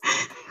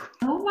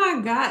 Oh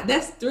my God.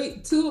 That's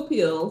 2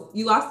 appeals.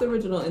 You lost the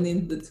original and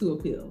then the 2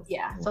 appeals.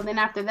 Yeah. So then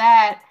after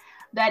that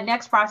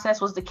next process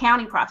was the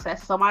county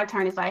process. So my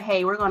attorney's like,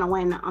 hey, we're going to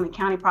win on the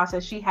county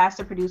process. She has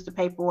to produce the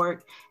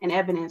paperwork and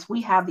evidence. We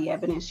have the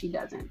evidence. She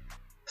doesn't.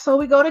 So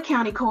we go to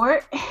county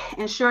court,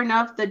 and sure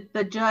enough,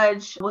 the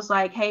judge was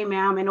like, hey,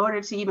 ma'am, in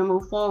order to even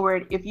move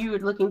forward, if you're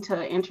looking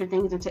to enter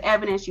things into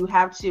evidence,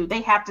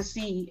 they have to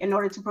see in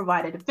order to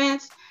provide a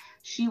defense.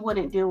 She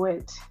wouldn't do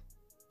it.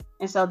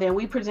 And so then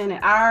we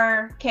presented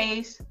our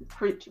case,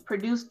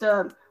 produced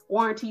the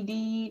warranty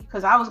deed,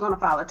 because I was going to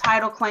file a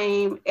title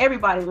claim.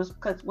 Everybody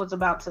was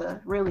about to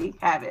really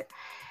have it.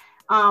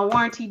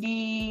 Warranty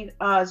deed,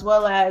 as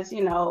well as,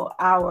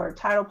 our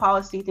title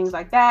policy, things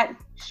like that.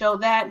 Show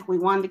that we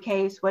won the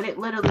case, but it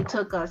literally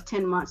took us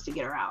 10 months to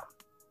get her out.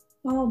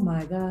 Oh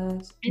my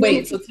gosh.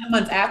 Wait, so 10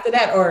 months after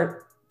that,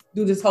 or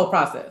do this whole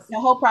process? The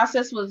whole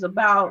process was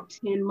about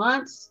 10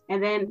 months,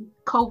 and then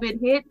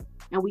COVID hit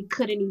and we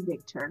couldn't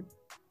evict her.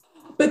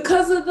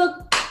 Because of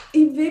the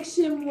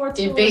eviction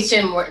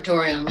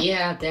moratorium.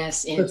 Yeah,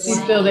 that's insane. But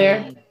she's still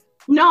there?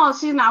 No,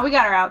 she's not. We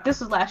got her out.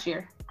 This was last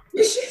year.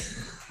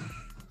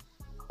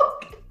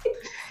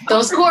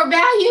 Those core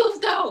values,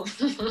 though.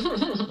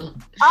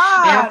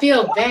 I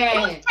feel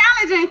bad. It's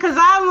challenging because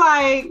I'm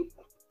like,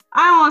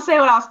 I don't want to say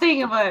what I was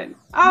thinking, but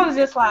I was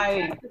just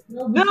like,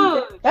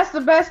 dude, that's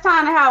the best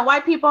time to have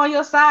white people on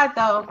your side,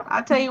 though.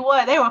 I tell you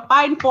what, they were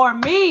fighting for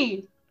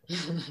me.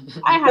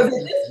 I have at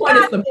this point,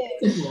 it's the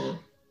principle.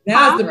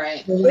 Now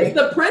it's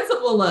the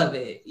principle of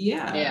it.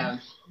 Yeah,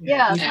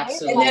 And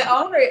absolutely.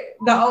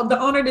 that the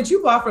owner that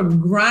you bought from,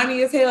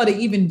 grimy as hell to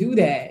even do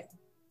that.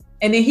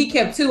 And then he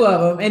kept 2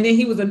 of them, and then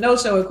he was a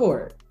no-show at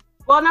court.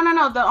 Well,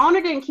 no. The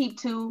owner didn't keep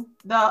 2.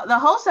 The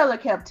wholesaler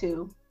kept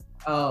 2.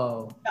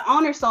 Oh. The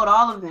owner sold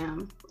all of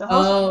them. The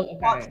wholesaler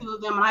bought 2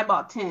 of them, and I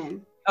bought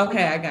 10.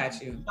 Okay, I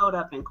got you. Showed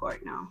up in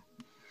court now.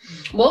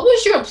 What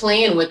was your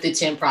plan with the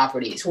 10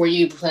 properties? Were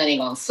you planning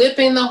on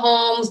flipping the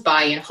homes,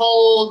 buy and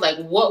hold? Like,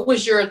 what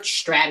was your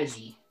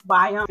strategy?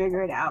 Buy them,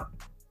 figure it out.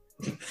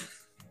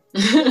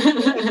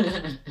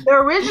 The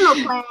original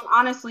plan,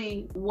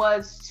 honestly,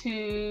 was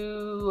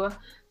to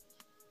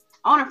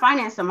owner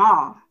finance them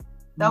all.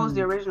 That was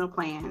the original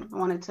plan. I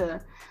wanted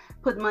to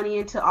put money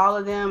into all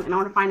of them and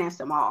owner finance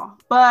them all.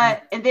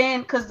 But, and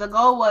then, because the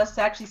goal was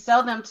to actually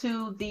sell them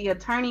to the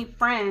attorney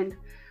friend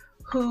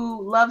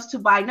who loves to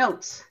buy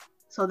notes.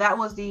 So that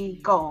was the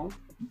goal.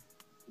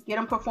 Get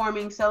them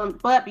performing, sell them.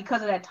 But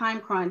because of that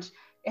time crunch,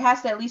 it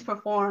has to at least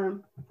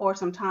perform for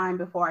some time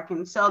before I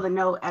can sell the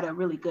note at a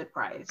really good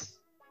price.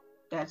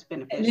 That's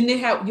beneficial. And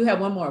then you had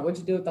one more. What'd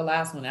you do with the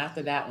last one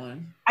after that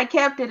one? I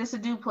kept it. It's a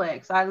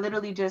duplex. I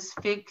literally just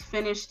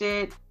finished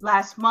it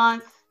last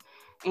month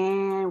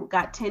and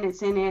got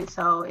tenants in it.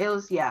 So it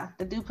was,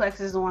 the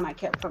duplex is the one I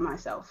kept for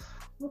myself.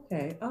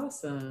 Okay,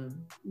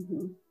 awesome.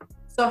 Mm-hmm.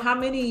 So how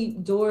many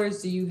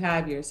doors do you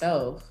have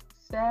yourself?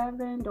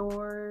 7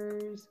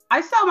 doors.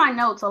 I sell my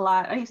notes a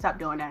lot. I need to stop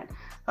doing that.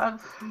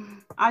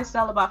 I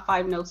sell about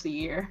 5 notes a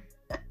year.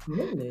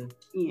 Really?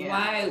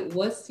 Yeah.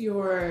 Why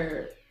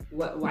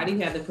do you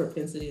have the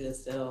propensity to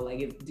sell?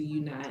 Like, do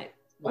you not?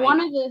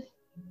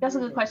 That's a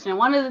good question.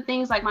 One of the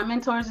things, like my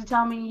mentors would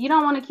tell me, you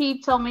don't want to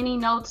keep so many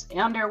notes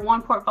under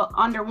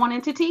one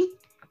entity,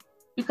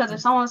 because if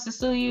someone wants to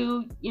sue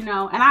you,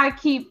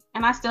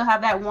 and I still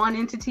have that one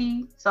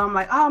entity. So I'm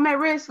like, oh, I'm at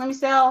risk. Let me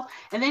sell.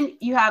 And then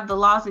you have the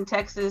laws in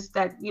Texas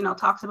that,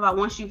 talks about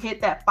once you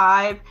hit that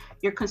 5,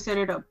 you're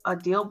considered a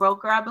deal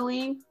broker, I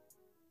believe.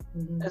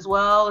 Mm-hmm. As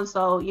well. And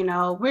so,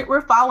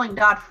 we're following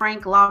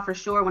Dodd-Frank law for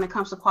sure when it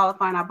comes to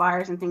qualifying our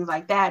buyers and things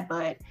like that.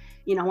 But,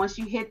 once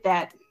you hit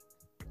that,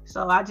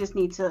 so I just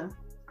need to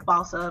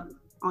boss up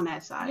on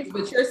that side.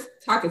 But you're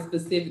talking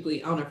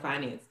specifically owner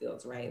finance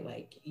deals, right?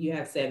 Like you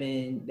have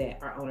 7 that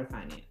are owner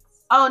finance.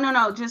 Oh,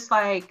 no. Just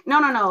like,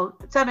 no.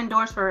 7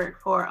 doors for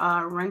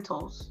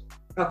rentals.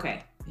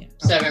 Okay. Yeah.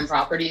 7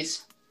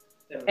 properties.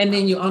 And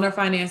then you owner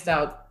financed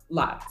out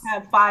lots. I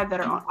have 5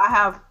 that are on. I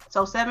have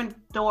 7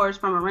 doors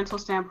from a rental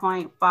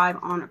standpoint, 5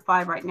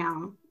 right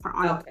now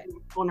from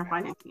owner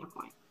finance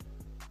standpoint.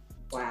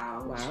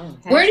 Wow.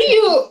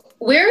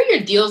 Where are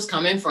your deals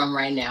coming from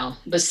right now?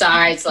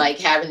 Besides like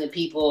having the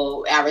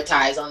people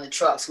advertise on the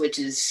trucks, which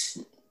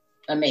is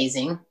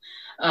amazing.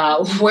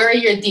 Where are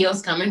your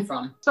deals coming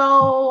from?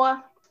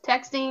 So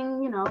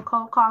texting,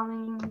 cold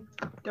calling,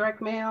 direct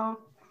mail.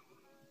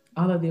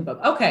 All of the above.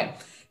 Okay.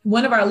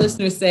 One of our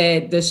listeners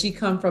said, does she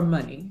come from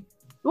money?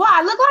 Well,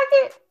 I look like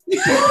it.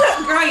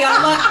 Girl, you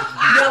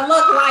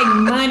look like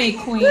money,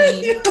 queen.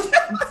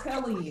 I'm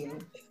telling you.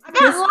 I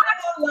got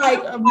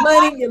like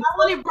money. I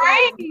wanted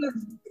braids.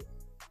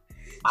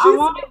 I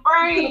wanted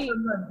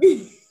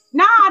braids.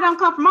 No, I don't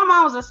come from. My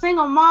mom was a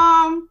single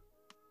mom.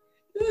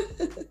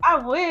 I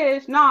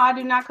wish. No, I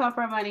do not come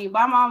from money.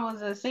 My mom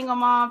was a single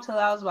mom till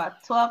I was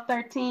about 12,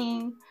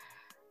 13.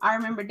 I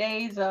remember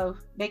days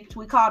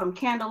we called them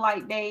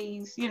candlelight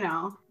days,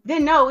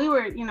 Didn't know we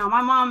were,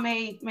 my mom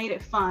made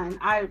it fun.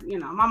 My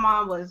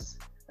mom was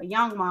a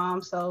young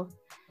mom, so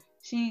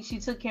she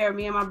took care of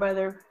me and my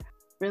brother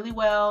really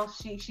well.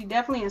 She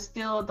definitely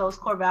instilled those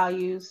core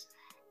values,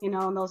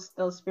 and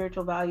those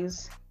spiritual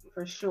values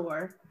for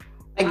sure.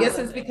 I guess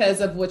it's because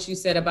of what you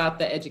said about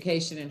the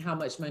education and how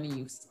much money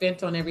you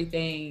spent on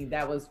everything.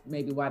 That was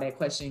maybe why that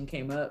question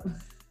came up.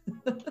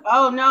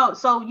 Oh no.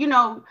 So,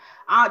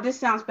 this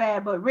sounds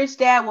bad, but Rich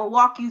Dad will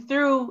walk you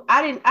through.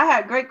 I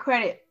had great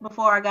credit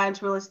before I got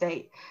into real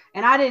estate,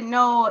 and I didn't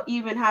know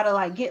even how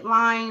to get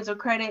lines of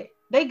credit.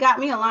 They got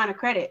me a line of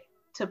credit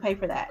to pay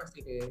for that. Of course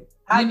they did.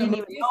 I didn't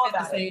even know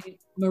about it.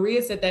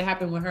 Maria said that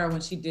happened with her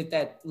when she did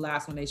that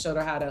last one. They showed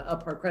her how to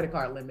up her credit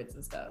card limits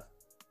and stuff.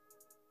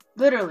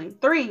 Literally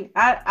 3.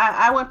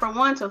 I went from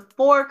 1 to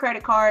 4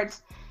 credit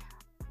cards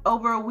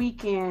over a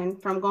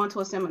weekend from going to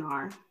a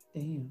seminar.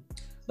 Damn.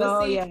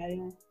 So see,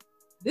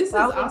 this is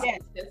also a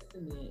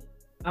testament.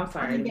 I'm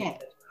sorry.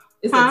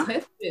 It's a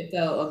testament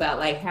though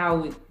about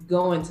how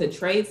going to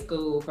trade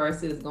school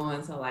versus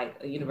going to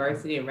a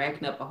university and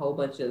racking up a whole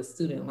bunch of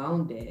student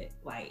loan debt.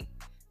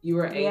 You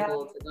were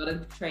able to go to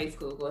trade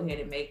school, go ahead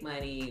and make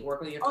money,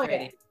 work on your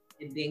credit,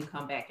 and then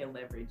come back and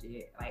leverage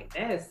it.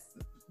 That's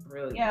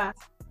brilliant. Yeah.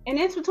 And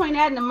it's between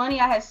that and the money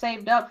I had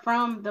saved up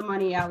from the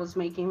money I was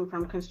making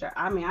from construct.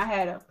 I mean, I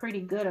had a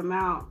pretty good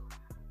amount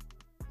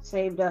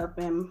saved up,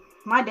 and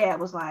my dad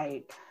was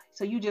like,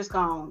 so you just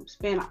gonna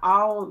spend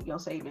all your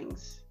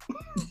savings?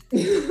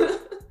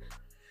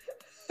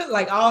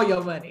 Like all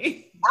your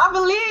money. I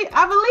believe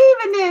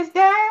in this,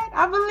 Dad.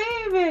 I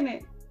believe in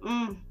it.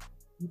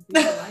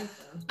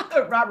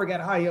 Robert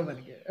got all your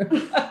money, girl.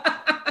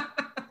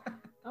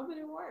 Oh, but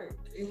it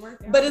worked. It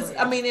worked out. But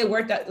it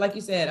worked out, like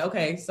you said.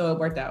 Okay, so it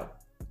worked out.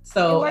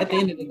 So at the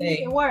end of the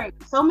day, it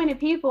worked. So many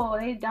people,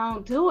 they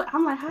don't do it.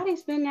 I'm like, how do they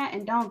spend that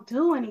and don't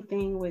do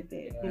anything with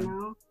it? Yeah. You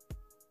know?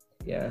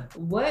 Yeah.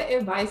 What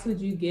advice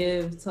would you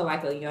give to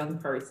like a young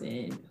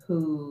person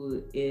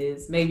who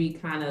is maybe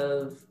kind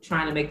of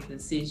trying to make a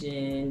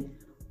decision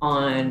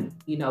on,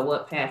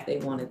 what path they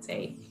want to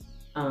take?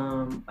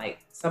 Like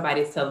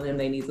somebody's telling them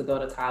they need to go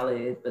to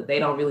college, but they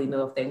don't really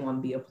know if they want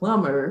to be a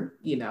plumber,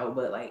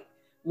 but like,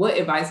 what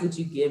advice would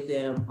you give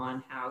them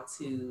on how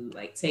to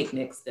like take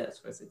next steps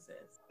for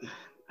success?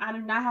 I do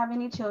not have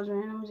any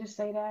children. I'm gonna just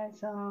say that.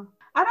 So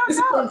I don't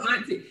know.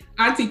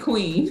 Auntie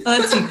Queen.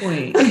 Auntie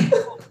Queen.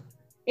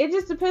 It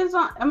just depends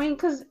on,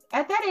 because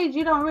at that age,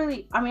 you don't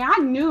really, I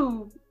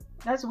knew,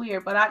 that's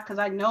weird, but because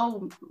I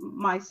know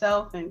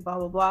myself and blah,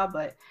 blah, blah,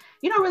 but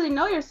you don't really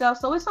know yourself.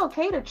 So it's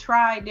okay to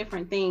try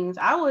different things.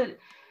 I would,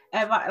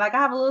 I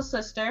have a little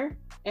sister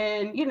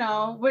and,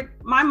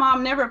 my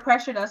mom never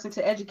pressured us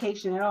into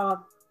education at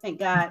all. Thank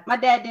God. My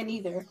dad didn't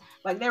either.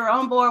 Like they were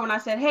on board when I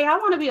said, hey, I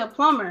want to be a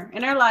plumber.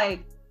 And they're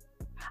like,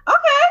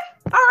 okay,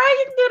 all right,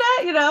 you can do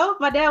that.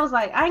 My dad was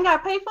like, I ain't got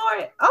to pay for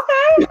it.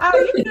 Okay, you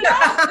can do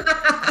that.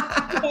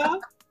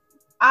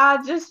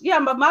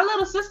 But my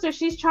little sister,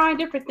 she's trying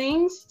different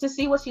things to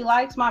see what she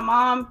likes. My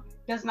mom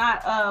does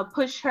not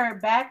push her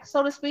back,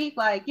 so to speak.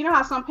 Like,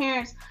 how some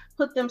parents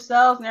put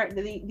themselves and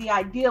the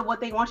idea of what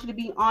they want you to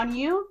be on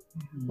you.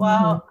 Mm-hmm.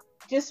 Well,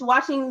 just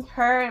watching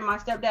her and my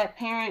stepdad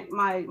parent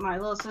my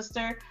little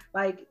sister,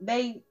 like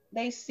they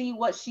see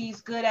what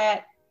she's good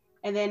at,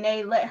 and then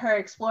they let her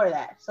explore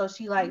that. So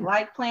she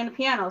liked playing the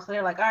piano. So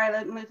they're like, all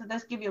right,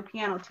 let's give you a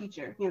piano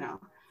teacher,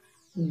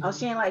 Mm-hmm. Oh,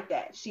 she ain't like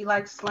that. She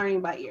likes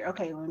learning by ear.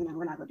 Okay, well,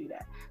 we're not gonna do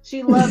that.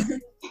 She loves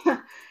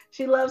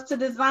she loves to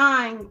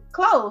design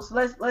clothes.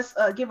 Let's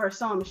give her a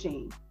sewing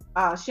machine.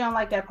 She don't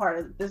like that part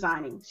of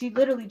designing. She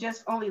literally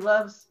just only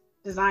loves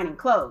designing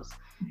clothes.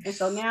 And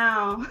so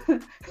now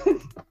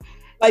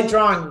like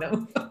drawing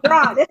them.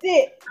 Drawing, that's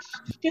it.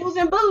 Shoes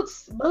and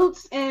boots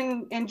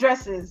and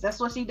dresses.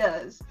 That's what she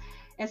does.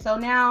 And so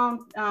now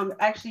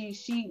actually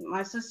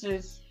my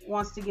sister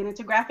wants to get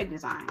into graphic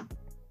design.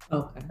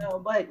 Okay. So,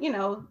 but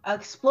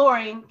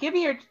exploring,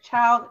 giving your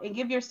child and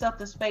give yourself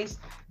the space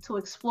to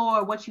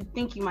explore what you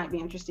think you might be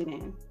interested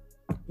in.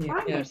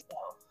 Find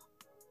yourself.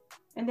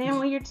 And then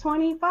when you're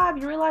 25,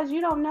 you realize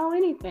you don't know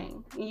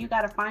anything and you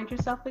got to find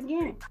yourself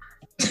again.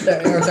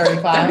 30 or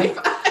 35.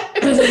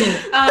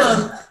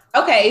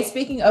 Okay,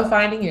 speaking of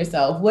finding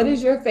yourself, what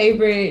is your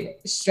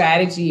favorite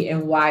strategy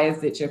and why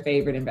is it your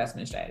favorite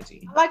investment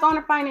strategy? I like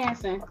owner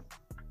financing.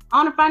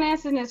 Owner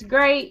financing is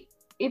great.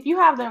 If you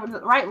have the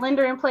right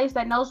lender in place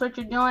that knows what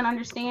you're doing,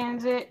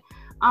 understands it,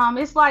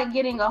 it's like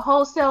getting a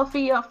wholesale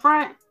fee up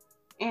front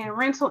and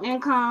rental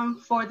income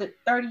for the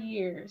 30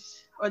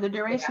 years or the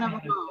duration of a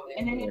loan.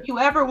 And then if you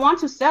ever want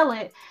to sell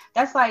it,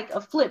 that's like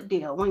a flip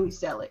deal when you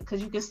sell it,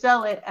 because you can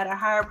sell it at a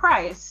higher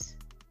price.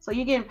 So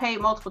you're getting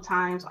paid multiple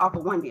times off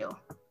of one deal.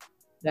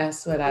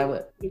 That's what I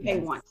would. You pay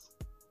once.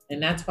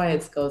 And that's why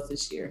it goes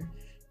this year.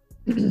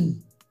 Mm-hmm.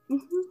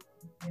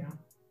 Yeah.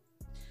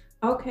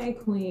 Okay,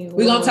 Queen.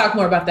 We're going to talk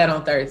more about that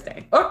on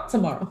Thursday or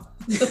tomorrow.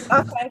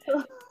 Okay,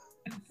 cool.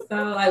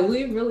 So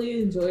we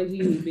really enjoyed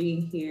you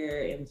being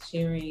here and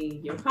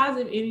sharing your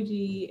positive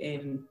energy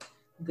and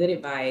good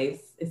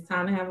advice. It's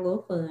time to have a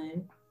little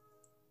fun.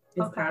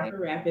 It's time for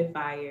rapid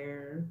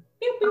fire.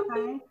 Okay.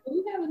 Do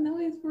we have a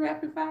noise for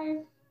rapid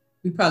fire?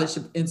 We probably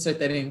should insert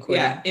that in. Courtney.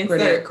 Yeah,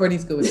 insert.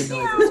 Courtney's good with the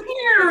noises.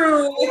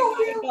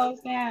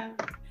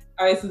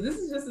 All right, so this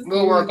is just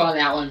we'll work on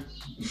that one.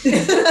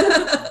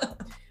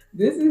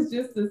 This is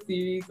just a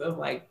series of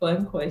like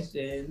fun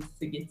questions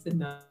to get to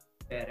know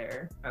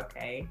better.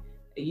 Okay.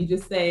 You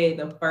just say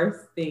the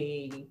first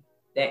thing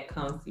that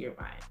comes to your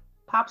mind.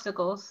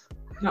 Popsicles.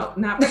 No,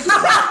 not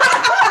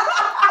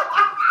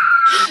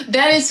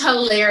That is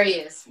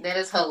hilarious. Do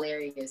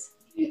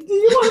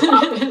you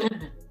want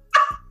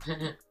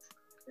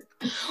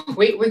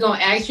We're gonna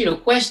ask you the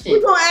question.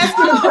 We're gonna ask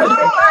you the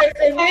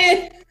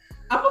question.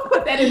 I'm gonna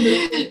put that in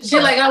the. She's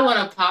like, I want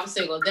a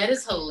popsicle. That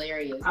is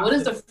hilarious. What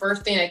is the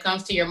first thing that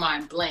comes to your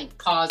mind? Blank.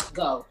 Pause.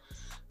 Go.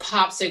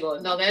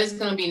 Popsicle. No, that is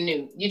gonna be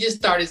new. You just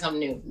started something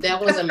new.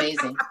 That was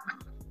amazing.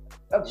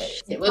 Okay.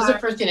 What's the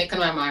first thing that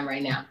comes to my mind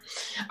right now?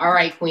 All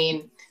right,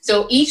 Queen.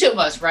 So each of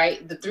us,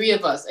 right? The three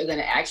of us are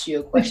gonna ask you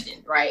a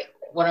question, right?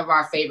 One of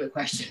our favorite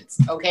questions.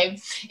 Okay.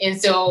 And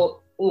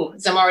so,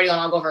 I'm already on.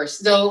 I'll go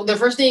first. So the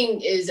first thing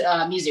is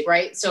music,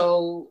 right?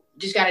 So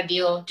just got a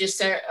deal,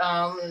 just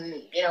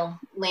landed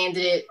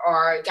it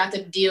or got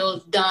the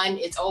deal done.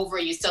 It's over.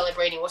 You're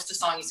celebrating. What's the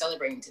song you're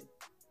celebrating to?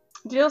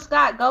 Jill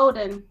Scott,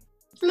 Golden.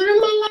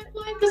 Live my life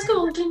like it's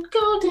golden,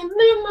 golden.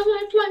 Live my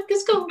life like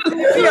it's golden.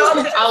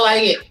 I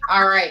like it.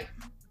 All right.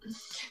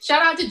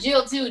 Shout out to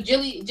Jill too.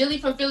 Jilly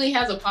from Philly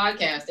has a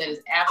podcast that is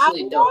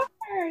absolutely dope.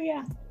 Her,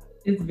 yeah.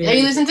 It's very Have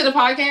you listened to the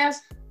podcast?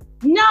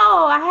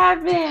 No, I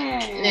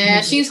haven't.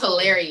 Yeah, she's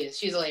hilarious.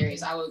 She's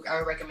hilarious. I would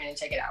recommend it.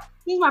 Check it out.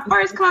 He's my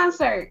first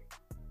concert.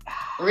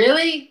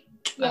 Really?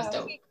 Yeah, That's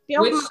dope.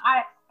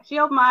 She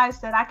opened my eyes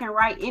that I can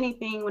write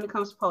anything when it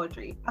comes to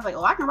poetry. I was like,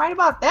 oh, I can write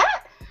about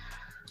that?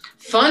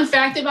 Fun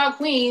fact about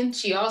Queen,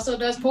 she also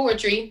does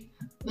poetry.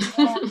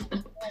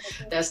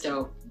 That's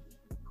dope.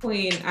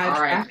 Queen,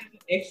 I have an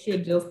extra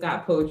Jill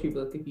Scott poetry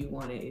book if you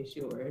want it. It's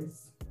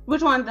yours.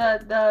 Which one?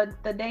 The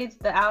days,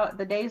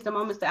 the days, the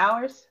moments, the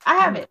hours? I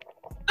have it.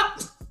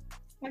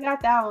 I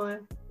got that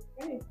one.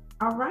 Okay.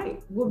 All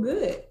right. Well,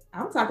 good.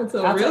 I'm talking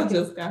to a real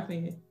Jill Scott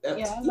fan.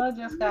 Yeah, I love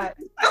Jill Scott.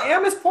 I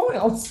am his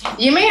poems.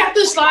 You may have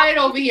to slide it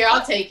over here.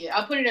 I'll take it.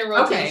 I'll put it in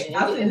rotation.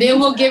 Okay. And then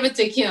we'll give it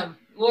to Kim.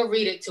 We'll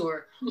read it to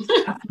her.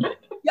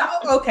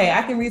 Y'all, okay,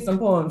 I can read some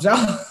poems,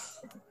 y'all.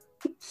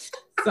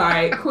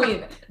 Sorry,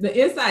 Queen.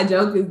 The inside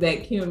joke is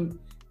that Kim,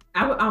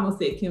 I almost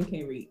said Kim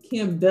can't read.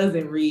 Kim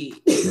doesn't read.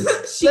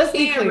 She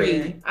can't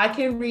read. I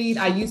can read.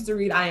 I used to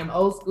read. I am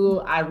old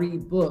school. I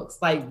read books.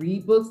 Like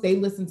read books. They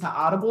listen to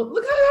Audible.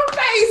 Look at her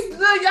face.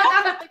 Y'all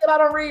gotta think I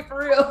don't read for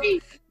real.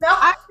 No,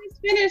 I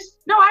just finished.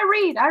 No, I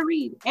read.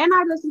 And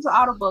I listen to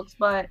audiobooks,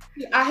 but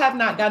I have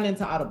not gotten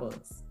into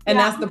audiobooks. And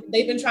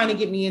they've been trying to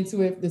get me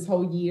into it this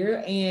whole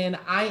year. And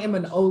I am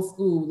an old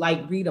school,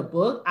 like read a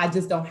book. I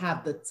just don't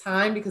have the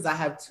time because I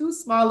have 2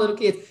 small little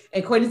kids.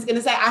 And Courtney's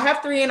gonna say, I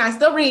have 3 and I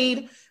still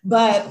read,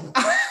 but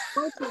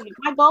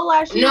my goal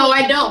last year. No,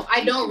 I don't.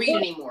 I don't read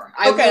anymore.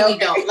 I really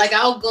don't. Like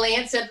I'll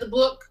glance at the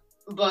book,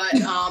 but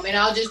and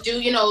I'll just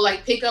do,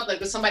 like pick up like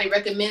if somebody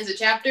recommends a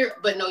chapter.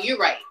 But no, you're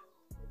right.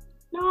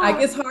 No. Like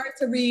it's hard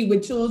to read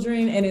with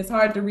children and it's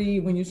hard to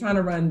read when you're trying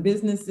to run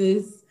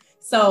businesses.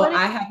 So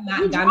I have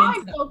not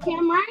gotten into that.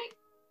 Kim, right?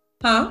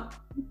 Huh?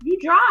 You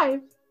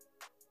drive.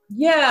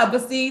 Yeah,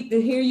 but see,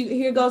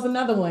 here goes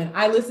another one.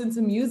 I listen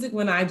to music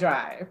when I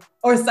drive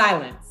or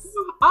silence.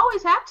 I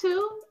always have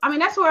to. I mean,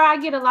 that's where I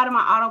get a lot of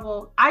my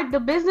Audible. The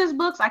business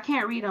books, I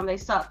can't read them. They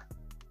suck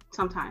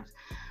sometimes.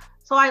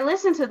 So I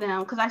listen to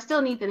them because I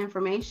still need that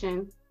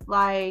information.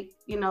 Like,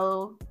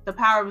 The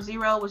Power of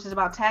Zero, which is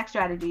about tax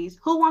strategies.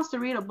 Who wants to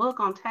read a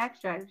book on tax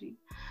strategy?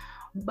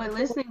 But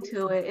listening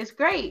to it, it's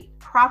great.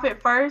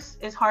 Profit First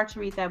is hard to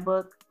read that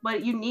book,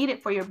 but you need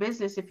it for your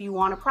business if you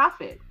want to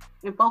profit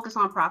and focus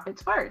on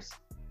profits first.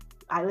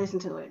 I listen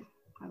to it.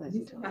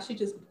 I should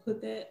just put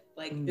that.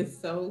 Like, it's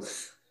so.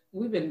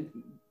 We've been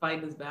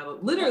fighting this battle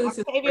literally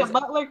since Octavia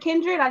Butler,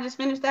 Kindred. I just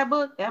finished that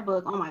book.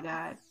 Oh my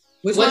God.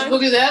 Which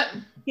book is that?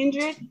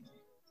 Kindred.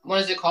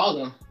 What is it called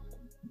though?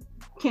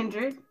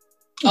 Kindred.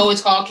 Oh,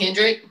 it's called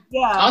Kindred?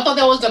 Yeah. I thought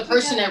that was the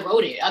person that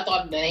wrote it. I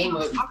thought the name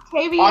of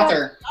Octavia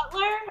author.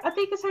 Butler, I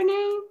think is her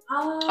name.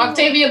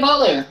 Octavia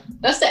Butler.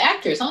 That's the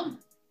actress, huh?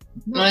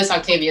 No, it's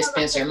Octavia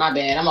Spencer. My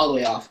bad. I'm all the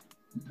way off.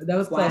 That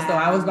was close. So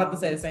I was about to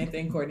say the same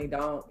thing, Courtney.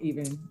 Don't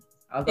even.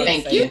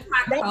 Thank you.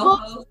 That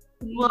book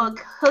will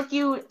hook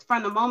you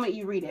from the moment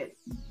you read it.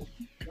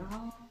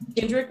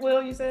 Kendrick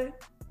will, you said?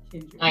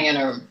 I'm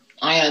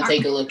gonna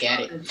take a look at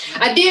it.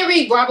 I did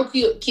read Robert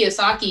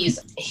Kiyosaki's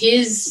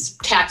his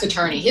tax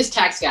attorney, his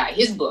tax guy,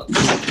 his book.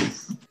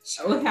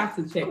 We'll have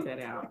to check that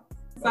out.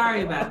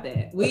 Sorry about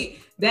that.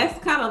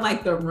 That's kind of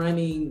like the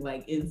running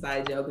like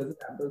inside joke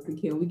about books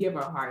and Kim. We give her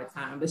a hard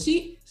time, but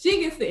she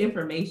gets the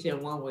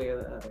information one way or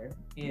the other,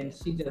 and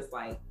she just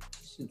like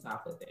shoots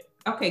off with it.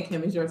 Okay,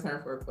 Kim, it's your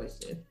turn for a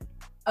question.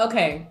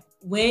 Okay.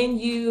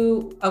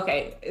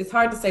 It's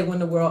hard to say when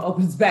the world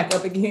opens back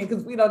up again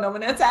because we don't know when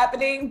that's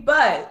happening,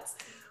 but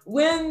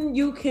when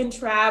you can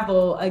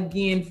travel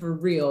again for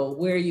real,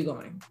 where are you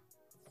going?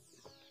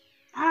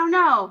 I don't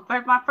know.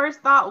 But my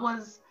first thought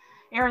was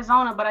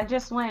Arizona, but I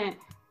just went.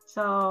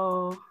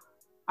 So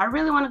I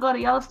really want to go to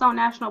Yellowstone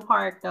National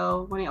Park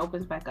though when it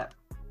opens back up.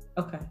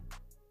 Okay.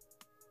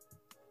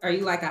 Are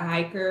you like a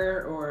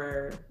hiker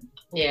or?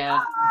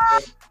 Yeah.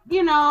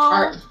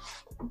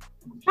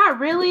 Not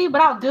really,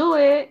 but I'll do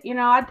it.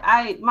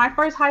 My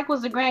first hike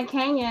was the Grand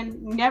Canyon.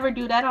 Never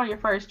do that on your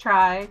first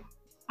try.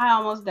 I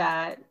almost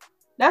died.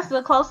 That's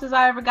the closest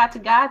I ever got to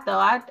God, though.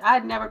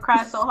 I'd never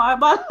cried so hard in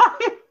my life.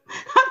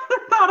 I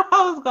thought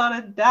I was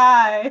gonna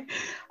die.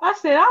 I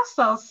said, I'm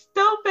so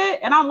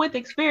stupid. And I'm with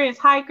experienced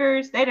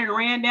hikers. They done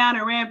ran down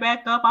and ran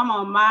back up. I'm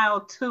on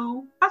mile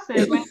 2. I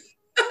said,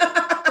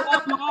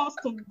 12 miles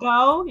to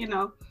go.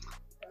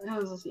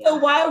 So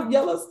why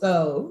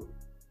Yellowstone?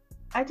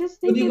 I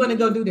just think. What do you want to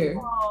go do there?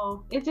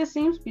 It just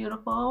seems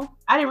beautiful.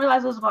 I didn't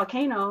realize it was a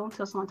volcano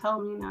until someone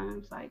told me. And I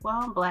was like, well,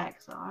 I'm Black,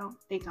 so I don't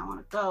think I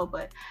want to go,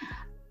 but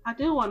I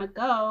do want to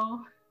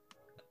go.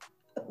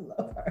 I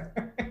love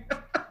her.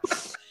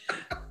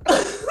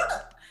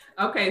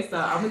 Okay, so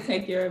I'm gonna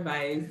take your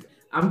advice.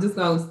 I'm just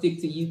gonna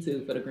stick to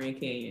YouTube for the Grand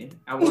Canyon.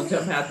 I won't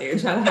jump out there and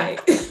try to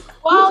hike.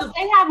 Well,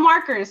 they have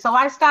markers, so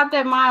I stopped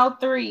at mile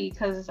 3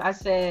 because I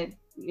said,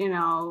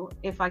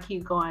 if I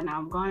keep going,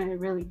 I'm going to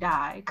really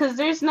die. Because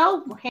there's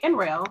no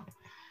handrail.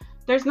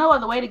 There's no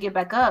other way to get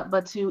back up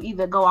but to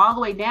either go all the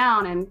way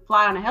down and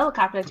fly on a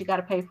helicopter that you got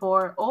to pay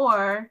for,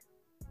 or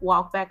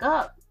walk back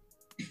up.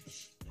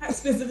 How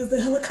expensive is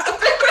the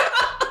helicopter?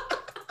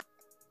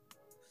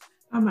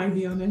 I might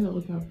be on the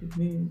helicopter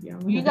then. Yeah,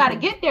 You got to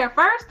get there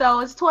first,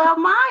 though. It's 12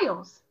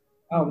 miles.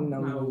 Oh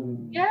no.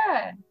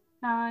 Yeah.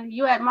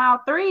 You at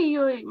mile 3.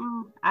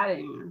 I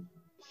didn't.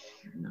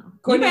 No. You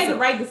Courtney's made the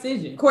right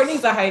decision.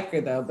 Courtney's a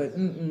hiker though, but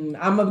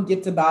I'm gonna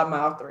get to about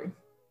mile 3.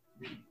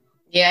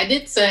 Yeah, I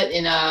did set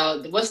in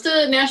what's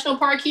the national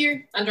park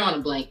here? I'm drawing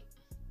a blank.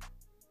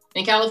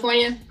 In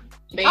California,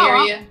 Bay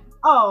Area.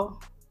 Oh,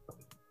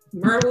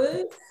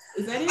 Merwood?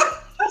 Is that it?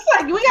 it's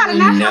like we got a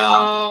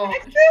national.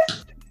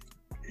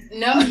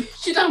 No,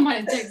 she's talking about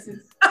in Texas.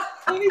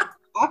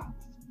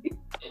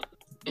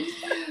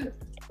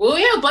 Well,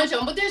 we have a bunch of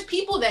them, but there's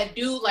people that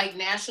do like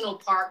national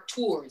park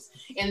tours,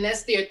 and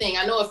that's their thing.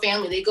 I know a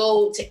family, they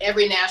go to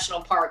every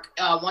national park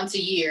once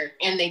a year,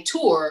 and they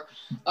tour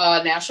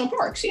national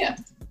parks. Yeah.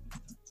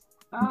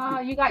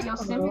 You got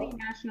Yosemite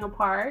National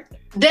Park.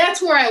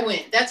 That's where I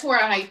went. That's where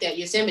I hiked at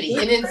Yosemite.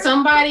 And then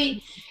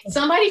somebody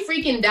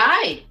freaking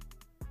died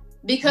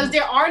because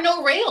there are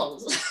no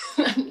rails.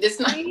 It's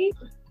not.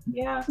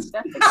 Yeah.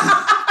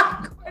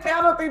 I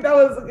don't think that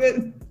was a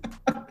good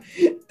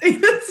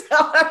thing to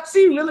tell her.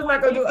 She really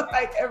not gonna do a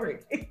hike ever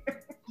again.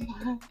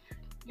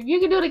 If you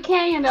can do the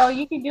canyon though,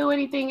 you can do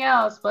anything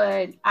else.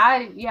 But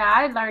I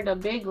learned a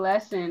big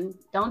lesson.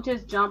 Don't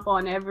just jump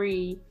on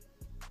every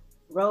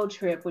road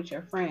trip with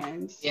your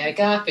friends. Yeah,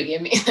 God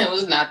forgive me. That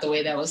was not the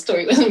way that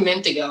story was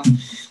meant to go.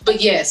 But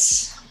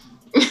yes.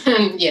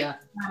 Yeah.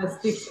 Gotta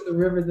stick to the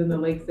rivers and the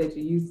lakes that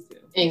you used to.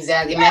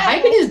 Exactly. Man,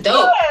 hiking is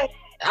dope.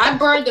 I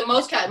burned the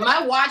most calories.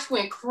 My watch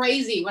went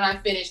crazy when I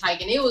finished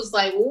hiking. It was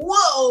like,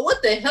 whoa,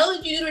 what the hell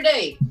did you do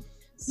today?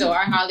 So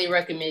I highly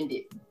recommend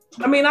it.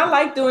 I mean, I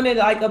like doing it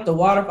like up the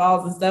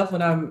waterfalls and stuff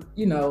when I'm,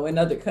 in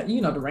other, the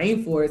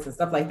rainforest and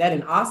stuff like that.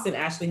 And Austin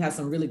actually has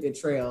some really good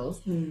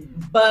trails.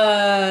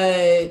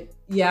 But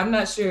yeah, I'm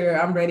not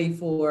sure I'm ready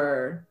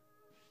for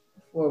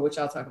what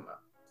y'all talking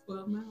about.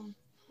 12 miles.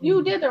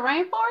 You did the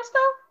rainforest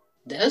though?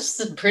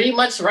 That's pretty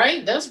much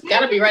right. That's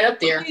gotta be right up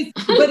there.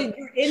 But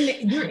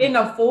you're in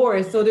a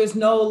forest, so there's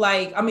no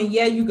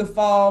you could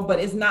fall, but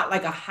it's not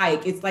like a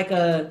hike. It's like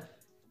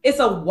it's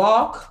a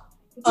walk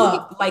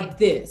up like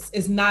this.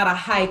 It's not a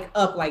hike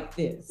up like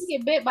this. You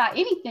get bit by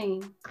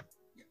anything.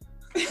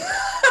 That's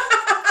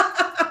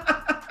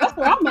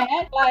where I'm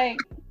at. Like,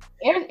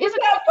 isn't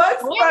that bug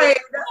spray?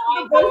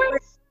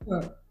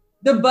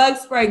 The bug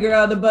spray,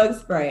 girl. The bug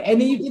spray,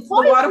 and then you get to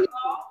the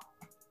waterfall.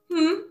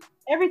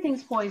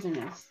 Everything's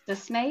poisonous. The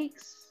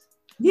snakes.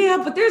 Yeah,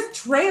 but there's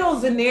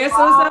trails in there, so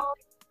it's not.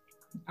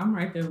 I'm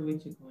right there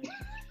with you.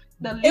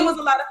 It was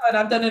a lot of fun.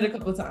 I've done it a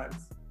couple of times.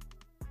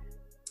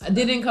 I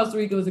did it in Costa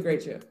Rica. It was a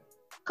great trip.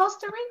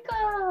 Costa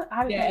Rica.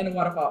 And a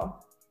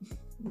waterfall.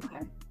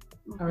 Okay.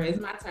 All right, it's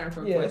my turn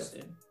for a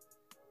question.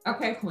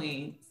 Okay,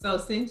 Queen. So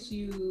since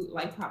you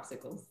like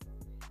popsicles,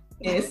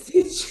 and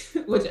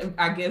which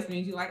I guess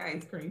means you like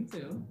ice cream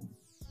too,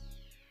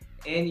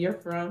 and you're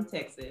from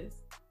Texas,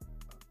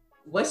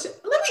 let me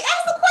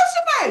ask the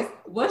question first.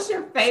 What's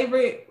your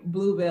favorite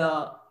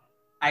Bluebell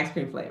ice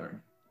cream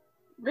flavor?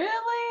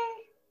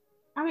 Really?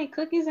 I mean,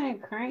 cookies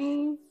and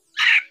cream.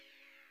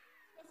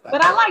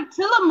 But I like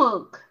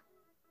Tillamook.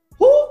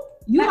 Who?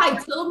 You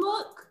like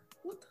Tillamook?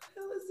 What the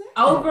hell is that?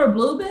 Over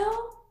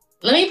Bluebell?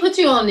 Let me put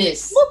you on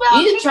this. Bluebell,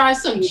 you need to try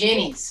some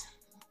Jenny's.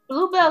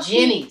 Bluebell.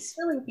 Jenny's.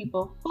 Killing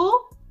people.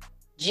 Who?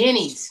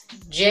 Jenny's.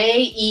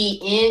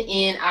 Jennies.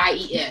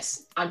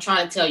 I'm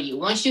trying to tell you.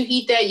 Once you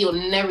eat that, you'll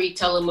never eat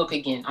Tillamook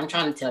again. I'm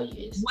trying to tell you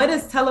this. What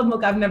is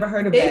Tillamook? I've never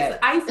heard of that.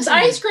 It's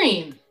ice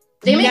cream.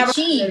 They make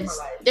cheese.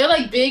 They're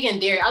like big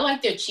and dairy. I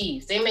like their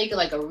cheese. They make it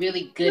like a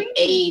really good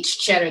aged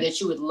cheddar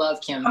that you would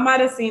love, Kim. I might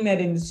have seen that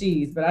in the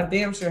cheese, but I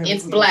damn sure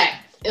it's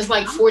black. It's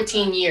like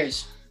 14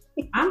 years.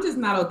 I'm just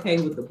not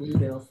okay with the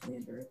Bluebell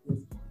standard at this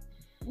point.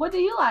 What do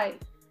you like?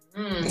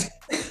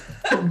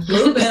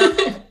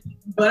 Bluebell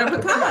butter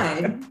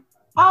pecan.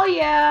 Oh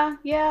yeah.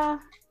 Yeah,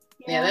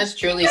 that's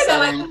truly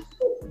Southern.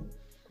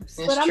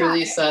 It's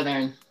truly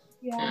Southern.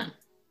 Yeah.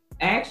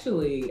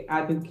 Actually,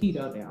 I do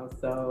keto now,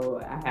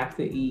 so I have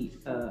to eat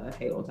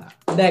Halo Top.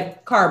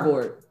 That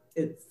cardboard.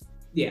 It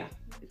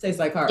tastes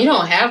like cardboard. You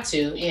don't have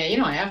to. Yeah, you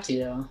don't have to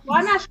though.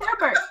 Why not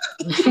sherbet?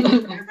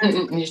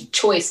 There's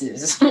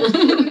choices.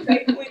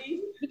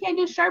 You can't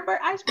do sherbet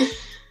ice cream.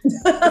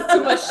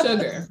 Too much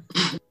sugar.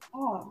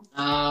 Oh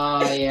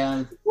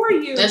yeah. For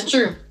you. That's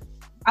true.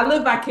 I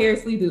live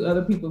vicariously through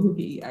other people who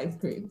can eat ice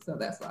cream, so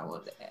that's what I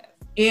wanted to ask.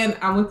 And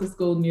I went to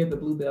school near the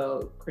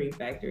Bluebell Cream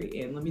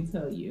Factory, and let me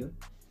tell you,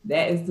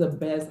 that is the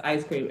best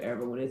ice cream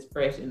ever. When it's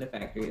fresh in the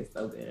factory, it's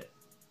so good.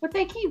 But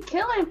they keep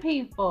killing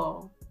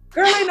people.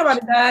 Girl, ain't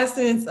nobody died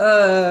since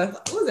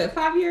what was it,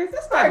 5 years?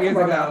 That's 5 years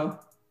ago.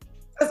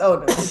 That's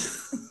old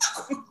enough.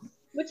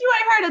 But you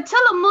ain't heard of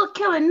Tillamook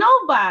killing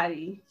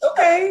nobody.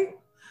 Okay.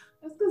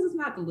 That's because it's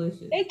not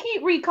delicious. They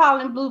keep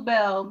recalling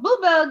Bluebell.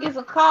 Bluebell gets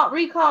a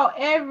recall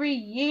every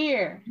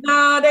year.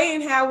 No, they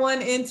ain't had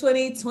one in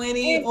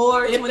 2020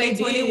 or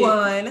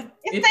 2021.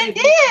 Yes, they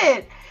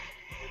did.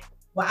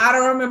 Well, I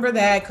don't remember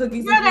that.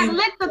 Cookies. Girl, that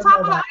licked the top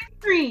of the ice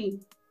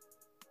cream.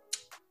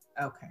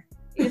 Okay.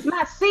 It's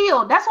not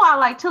sealed. That's why I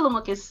like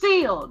Tillamook. It's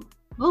sealed.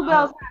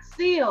 Bluebell's not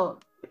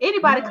sealed.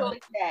 Anybody can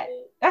lick that.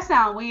 That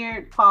sounds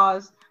weird.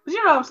 Pause. But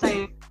you know what I'm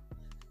saying.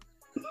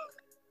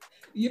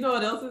 You know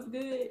what else is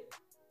good?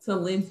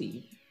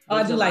 Talenti. Oh,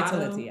 I do like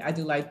Talenti. I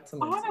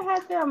haven't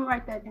had them.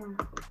 Write that down.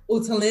 Oh,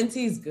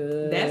 Talenti's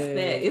good. That's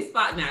that. It's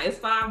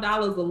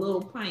 $5 a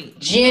little pint.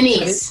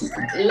 Jenny's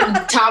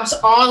tops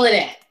all of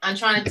that. I'm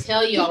trying to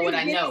tell y'all what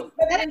I know.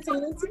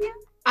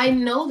 I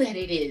know that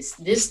it is.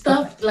 This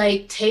stuff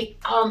like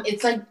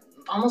it's like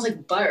almost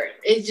like butter.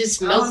 It just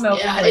smells.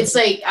 It's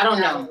like I don't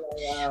know.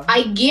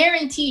 I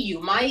guarantee you,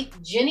 my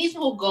Jenny's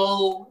will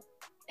go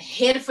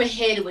head for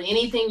head with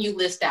anything you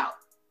list out.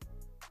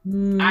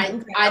 I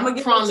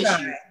promise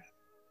you.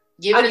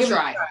 Give it a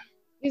try.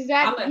 Is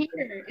that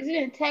here? Is it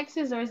in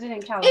Texas or is it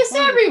in California? It's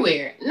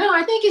everywhere. No,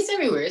 I think it's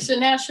everywhere. It's a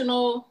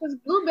national. Because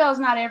Bluebell's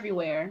not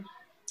everywhere.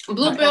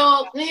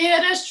 Bluebell, yeah,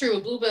 that's true.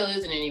 Bluebell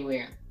isn't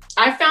anywhere.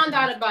 I found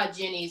out about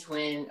Jenny's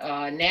when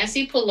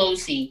Nancy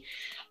Pelosi,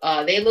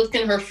 they looked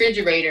in her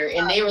refrigerator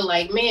and they were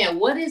like, man,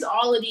 what is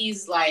all of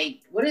these, like,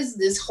 what is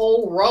this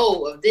whole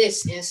row of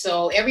this? And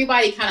so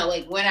everybody kind of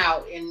like went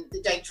out and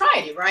like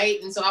tried it,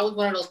 right? And so I was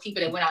one of those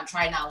people that went out and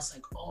tried it and I was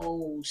like,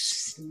 oh,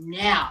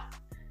 snap.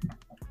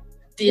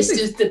 This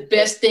is the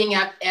best thing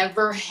I've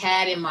ever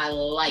had in my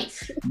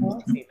life.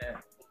 All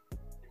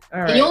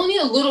right. And you only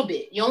need a little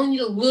bit. You only need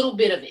a little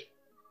bit of it.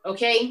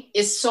 Okay?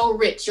 It's so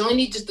rich. You only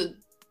need just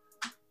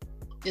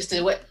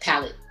a wet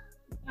palate.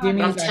 But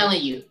I'm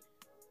telling you,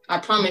 I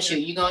promise you,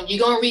 you're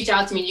gonna reach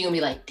out to me. You're gonna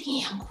be like,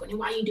 damn, Courtney,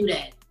 why you do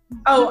that?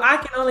 Oh, I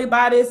can only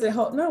buy this at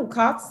home. No,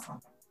 Cox.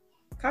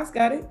 Cox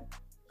got it.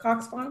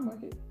 Cox Farm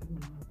Market.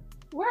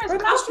 Where's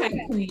Cox?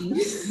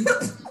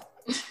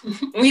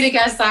 We done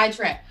got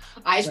sidetracked.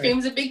 Ice cream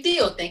is a big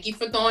deal. Thank you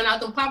for throwing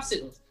out them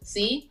popsicles.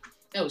 See,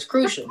 that was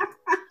crucial.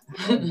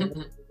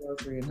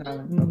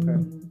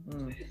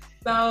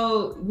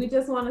 So we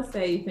just want to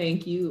say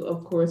thank you,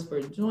 of course,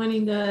 for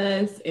joining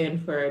us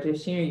and for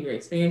just sharing your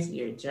experience,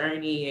 your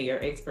journey, and your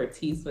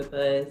expertise with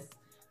us.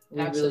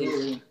 We Absolutely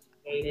really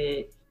appreciate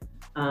it.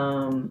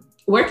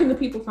 Where can the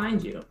people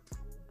find you?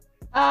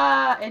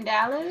 In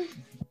Dallas.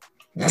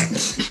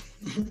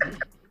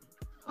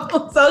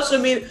 On social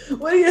media.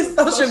 What are your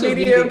social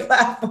media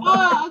platforms?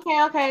 Oh,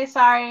 okay.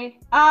 Sorry.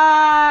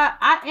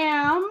 I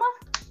am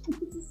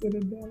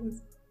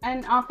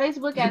and on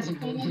Facebook as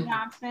Queen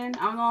Johnson.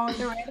 I'm the one with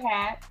the red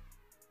hat.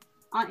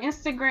 On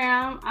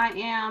Instagram, I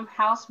am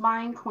House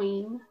Buying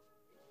Queen.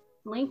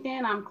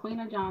 LinkedIn, I'm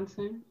Queen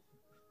Johnson.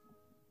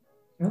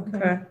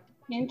 Okay.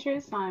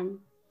 Pinterest, I'm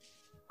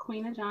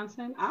Queen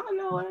Johnson. I don't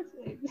know what to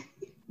say.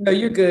 No,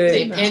 you're good.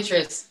 Say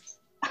Pinterest.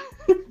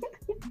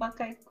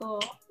 Okay,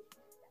 cool.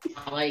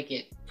 I like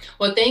it.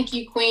 Well, thank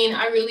you, Queen.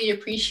 I really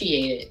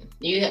appreciate it.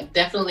 You have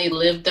definitely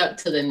lived up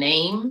to the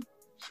name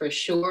for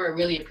sure. I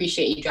really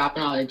appreciate you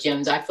dropping all the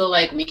gems. I feel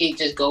like we could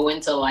just go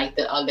into like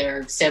the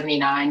other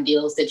 79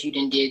 deals that you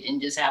did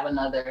and just have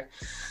another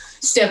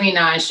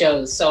 79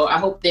 shows. So I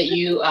hope that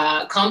you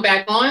come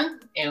back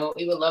on and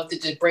we would love to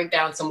just break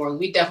down some more.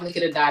 We definitely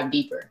could have dived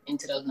deeper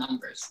into those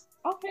numbers.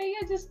 Okay,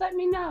 yeah, just let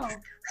me know.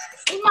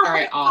 All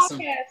right, awesome.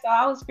 Podcast, so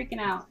I was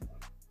freaking out.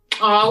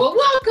 Oh, well,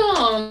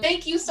 welcome.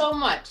 Thank you so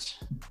much.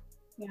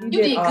 Yeah. You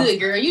did awesome. Good,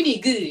 girl. You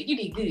did good. You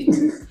did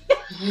good.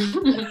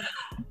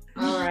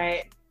 All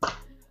right.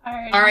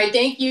 All right.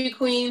 Thank you,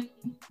 Queen.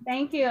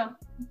 Thank you.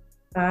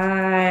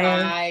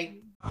 Bye. Bye.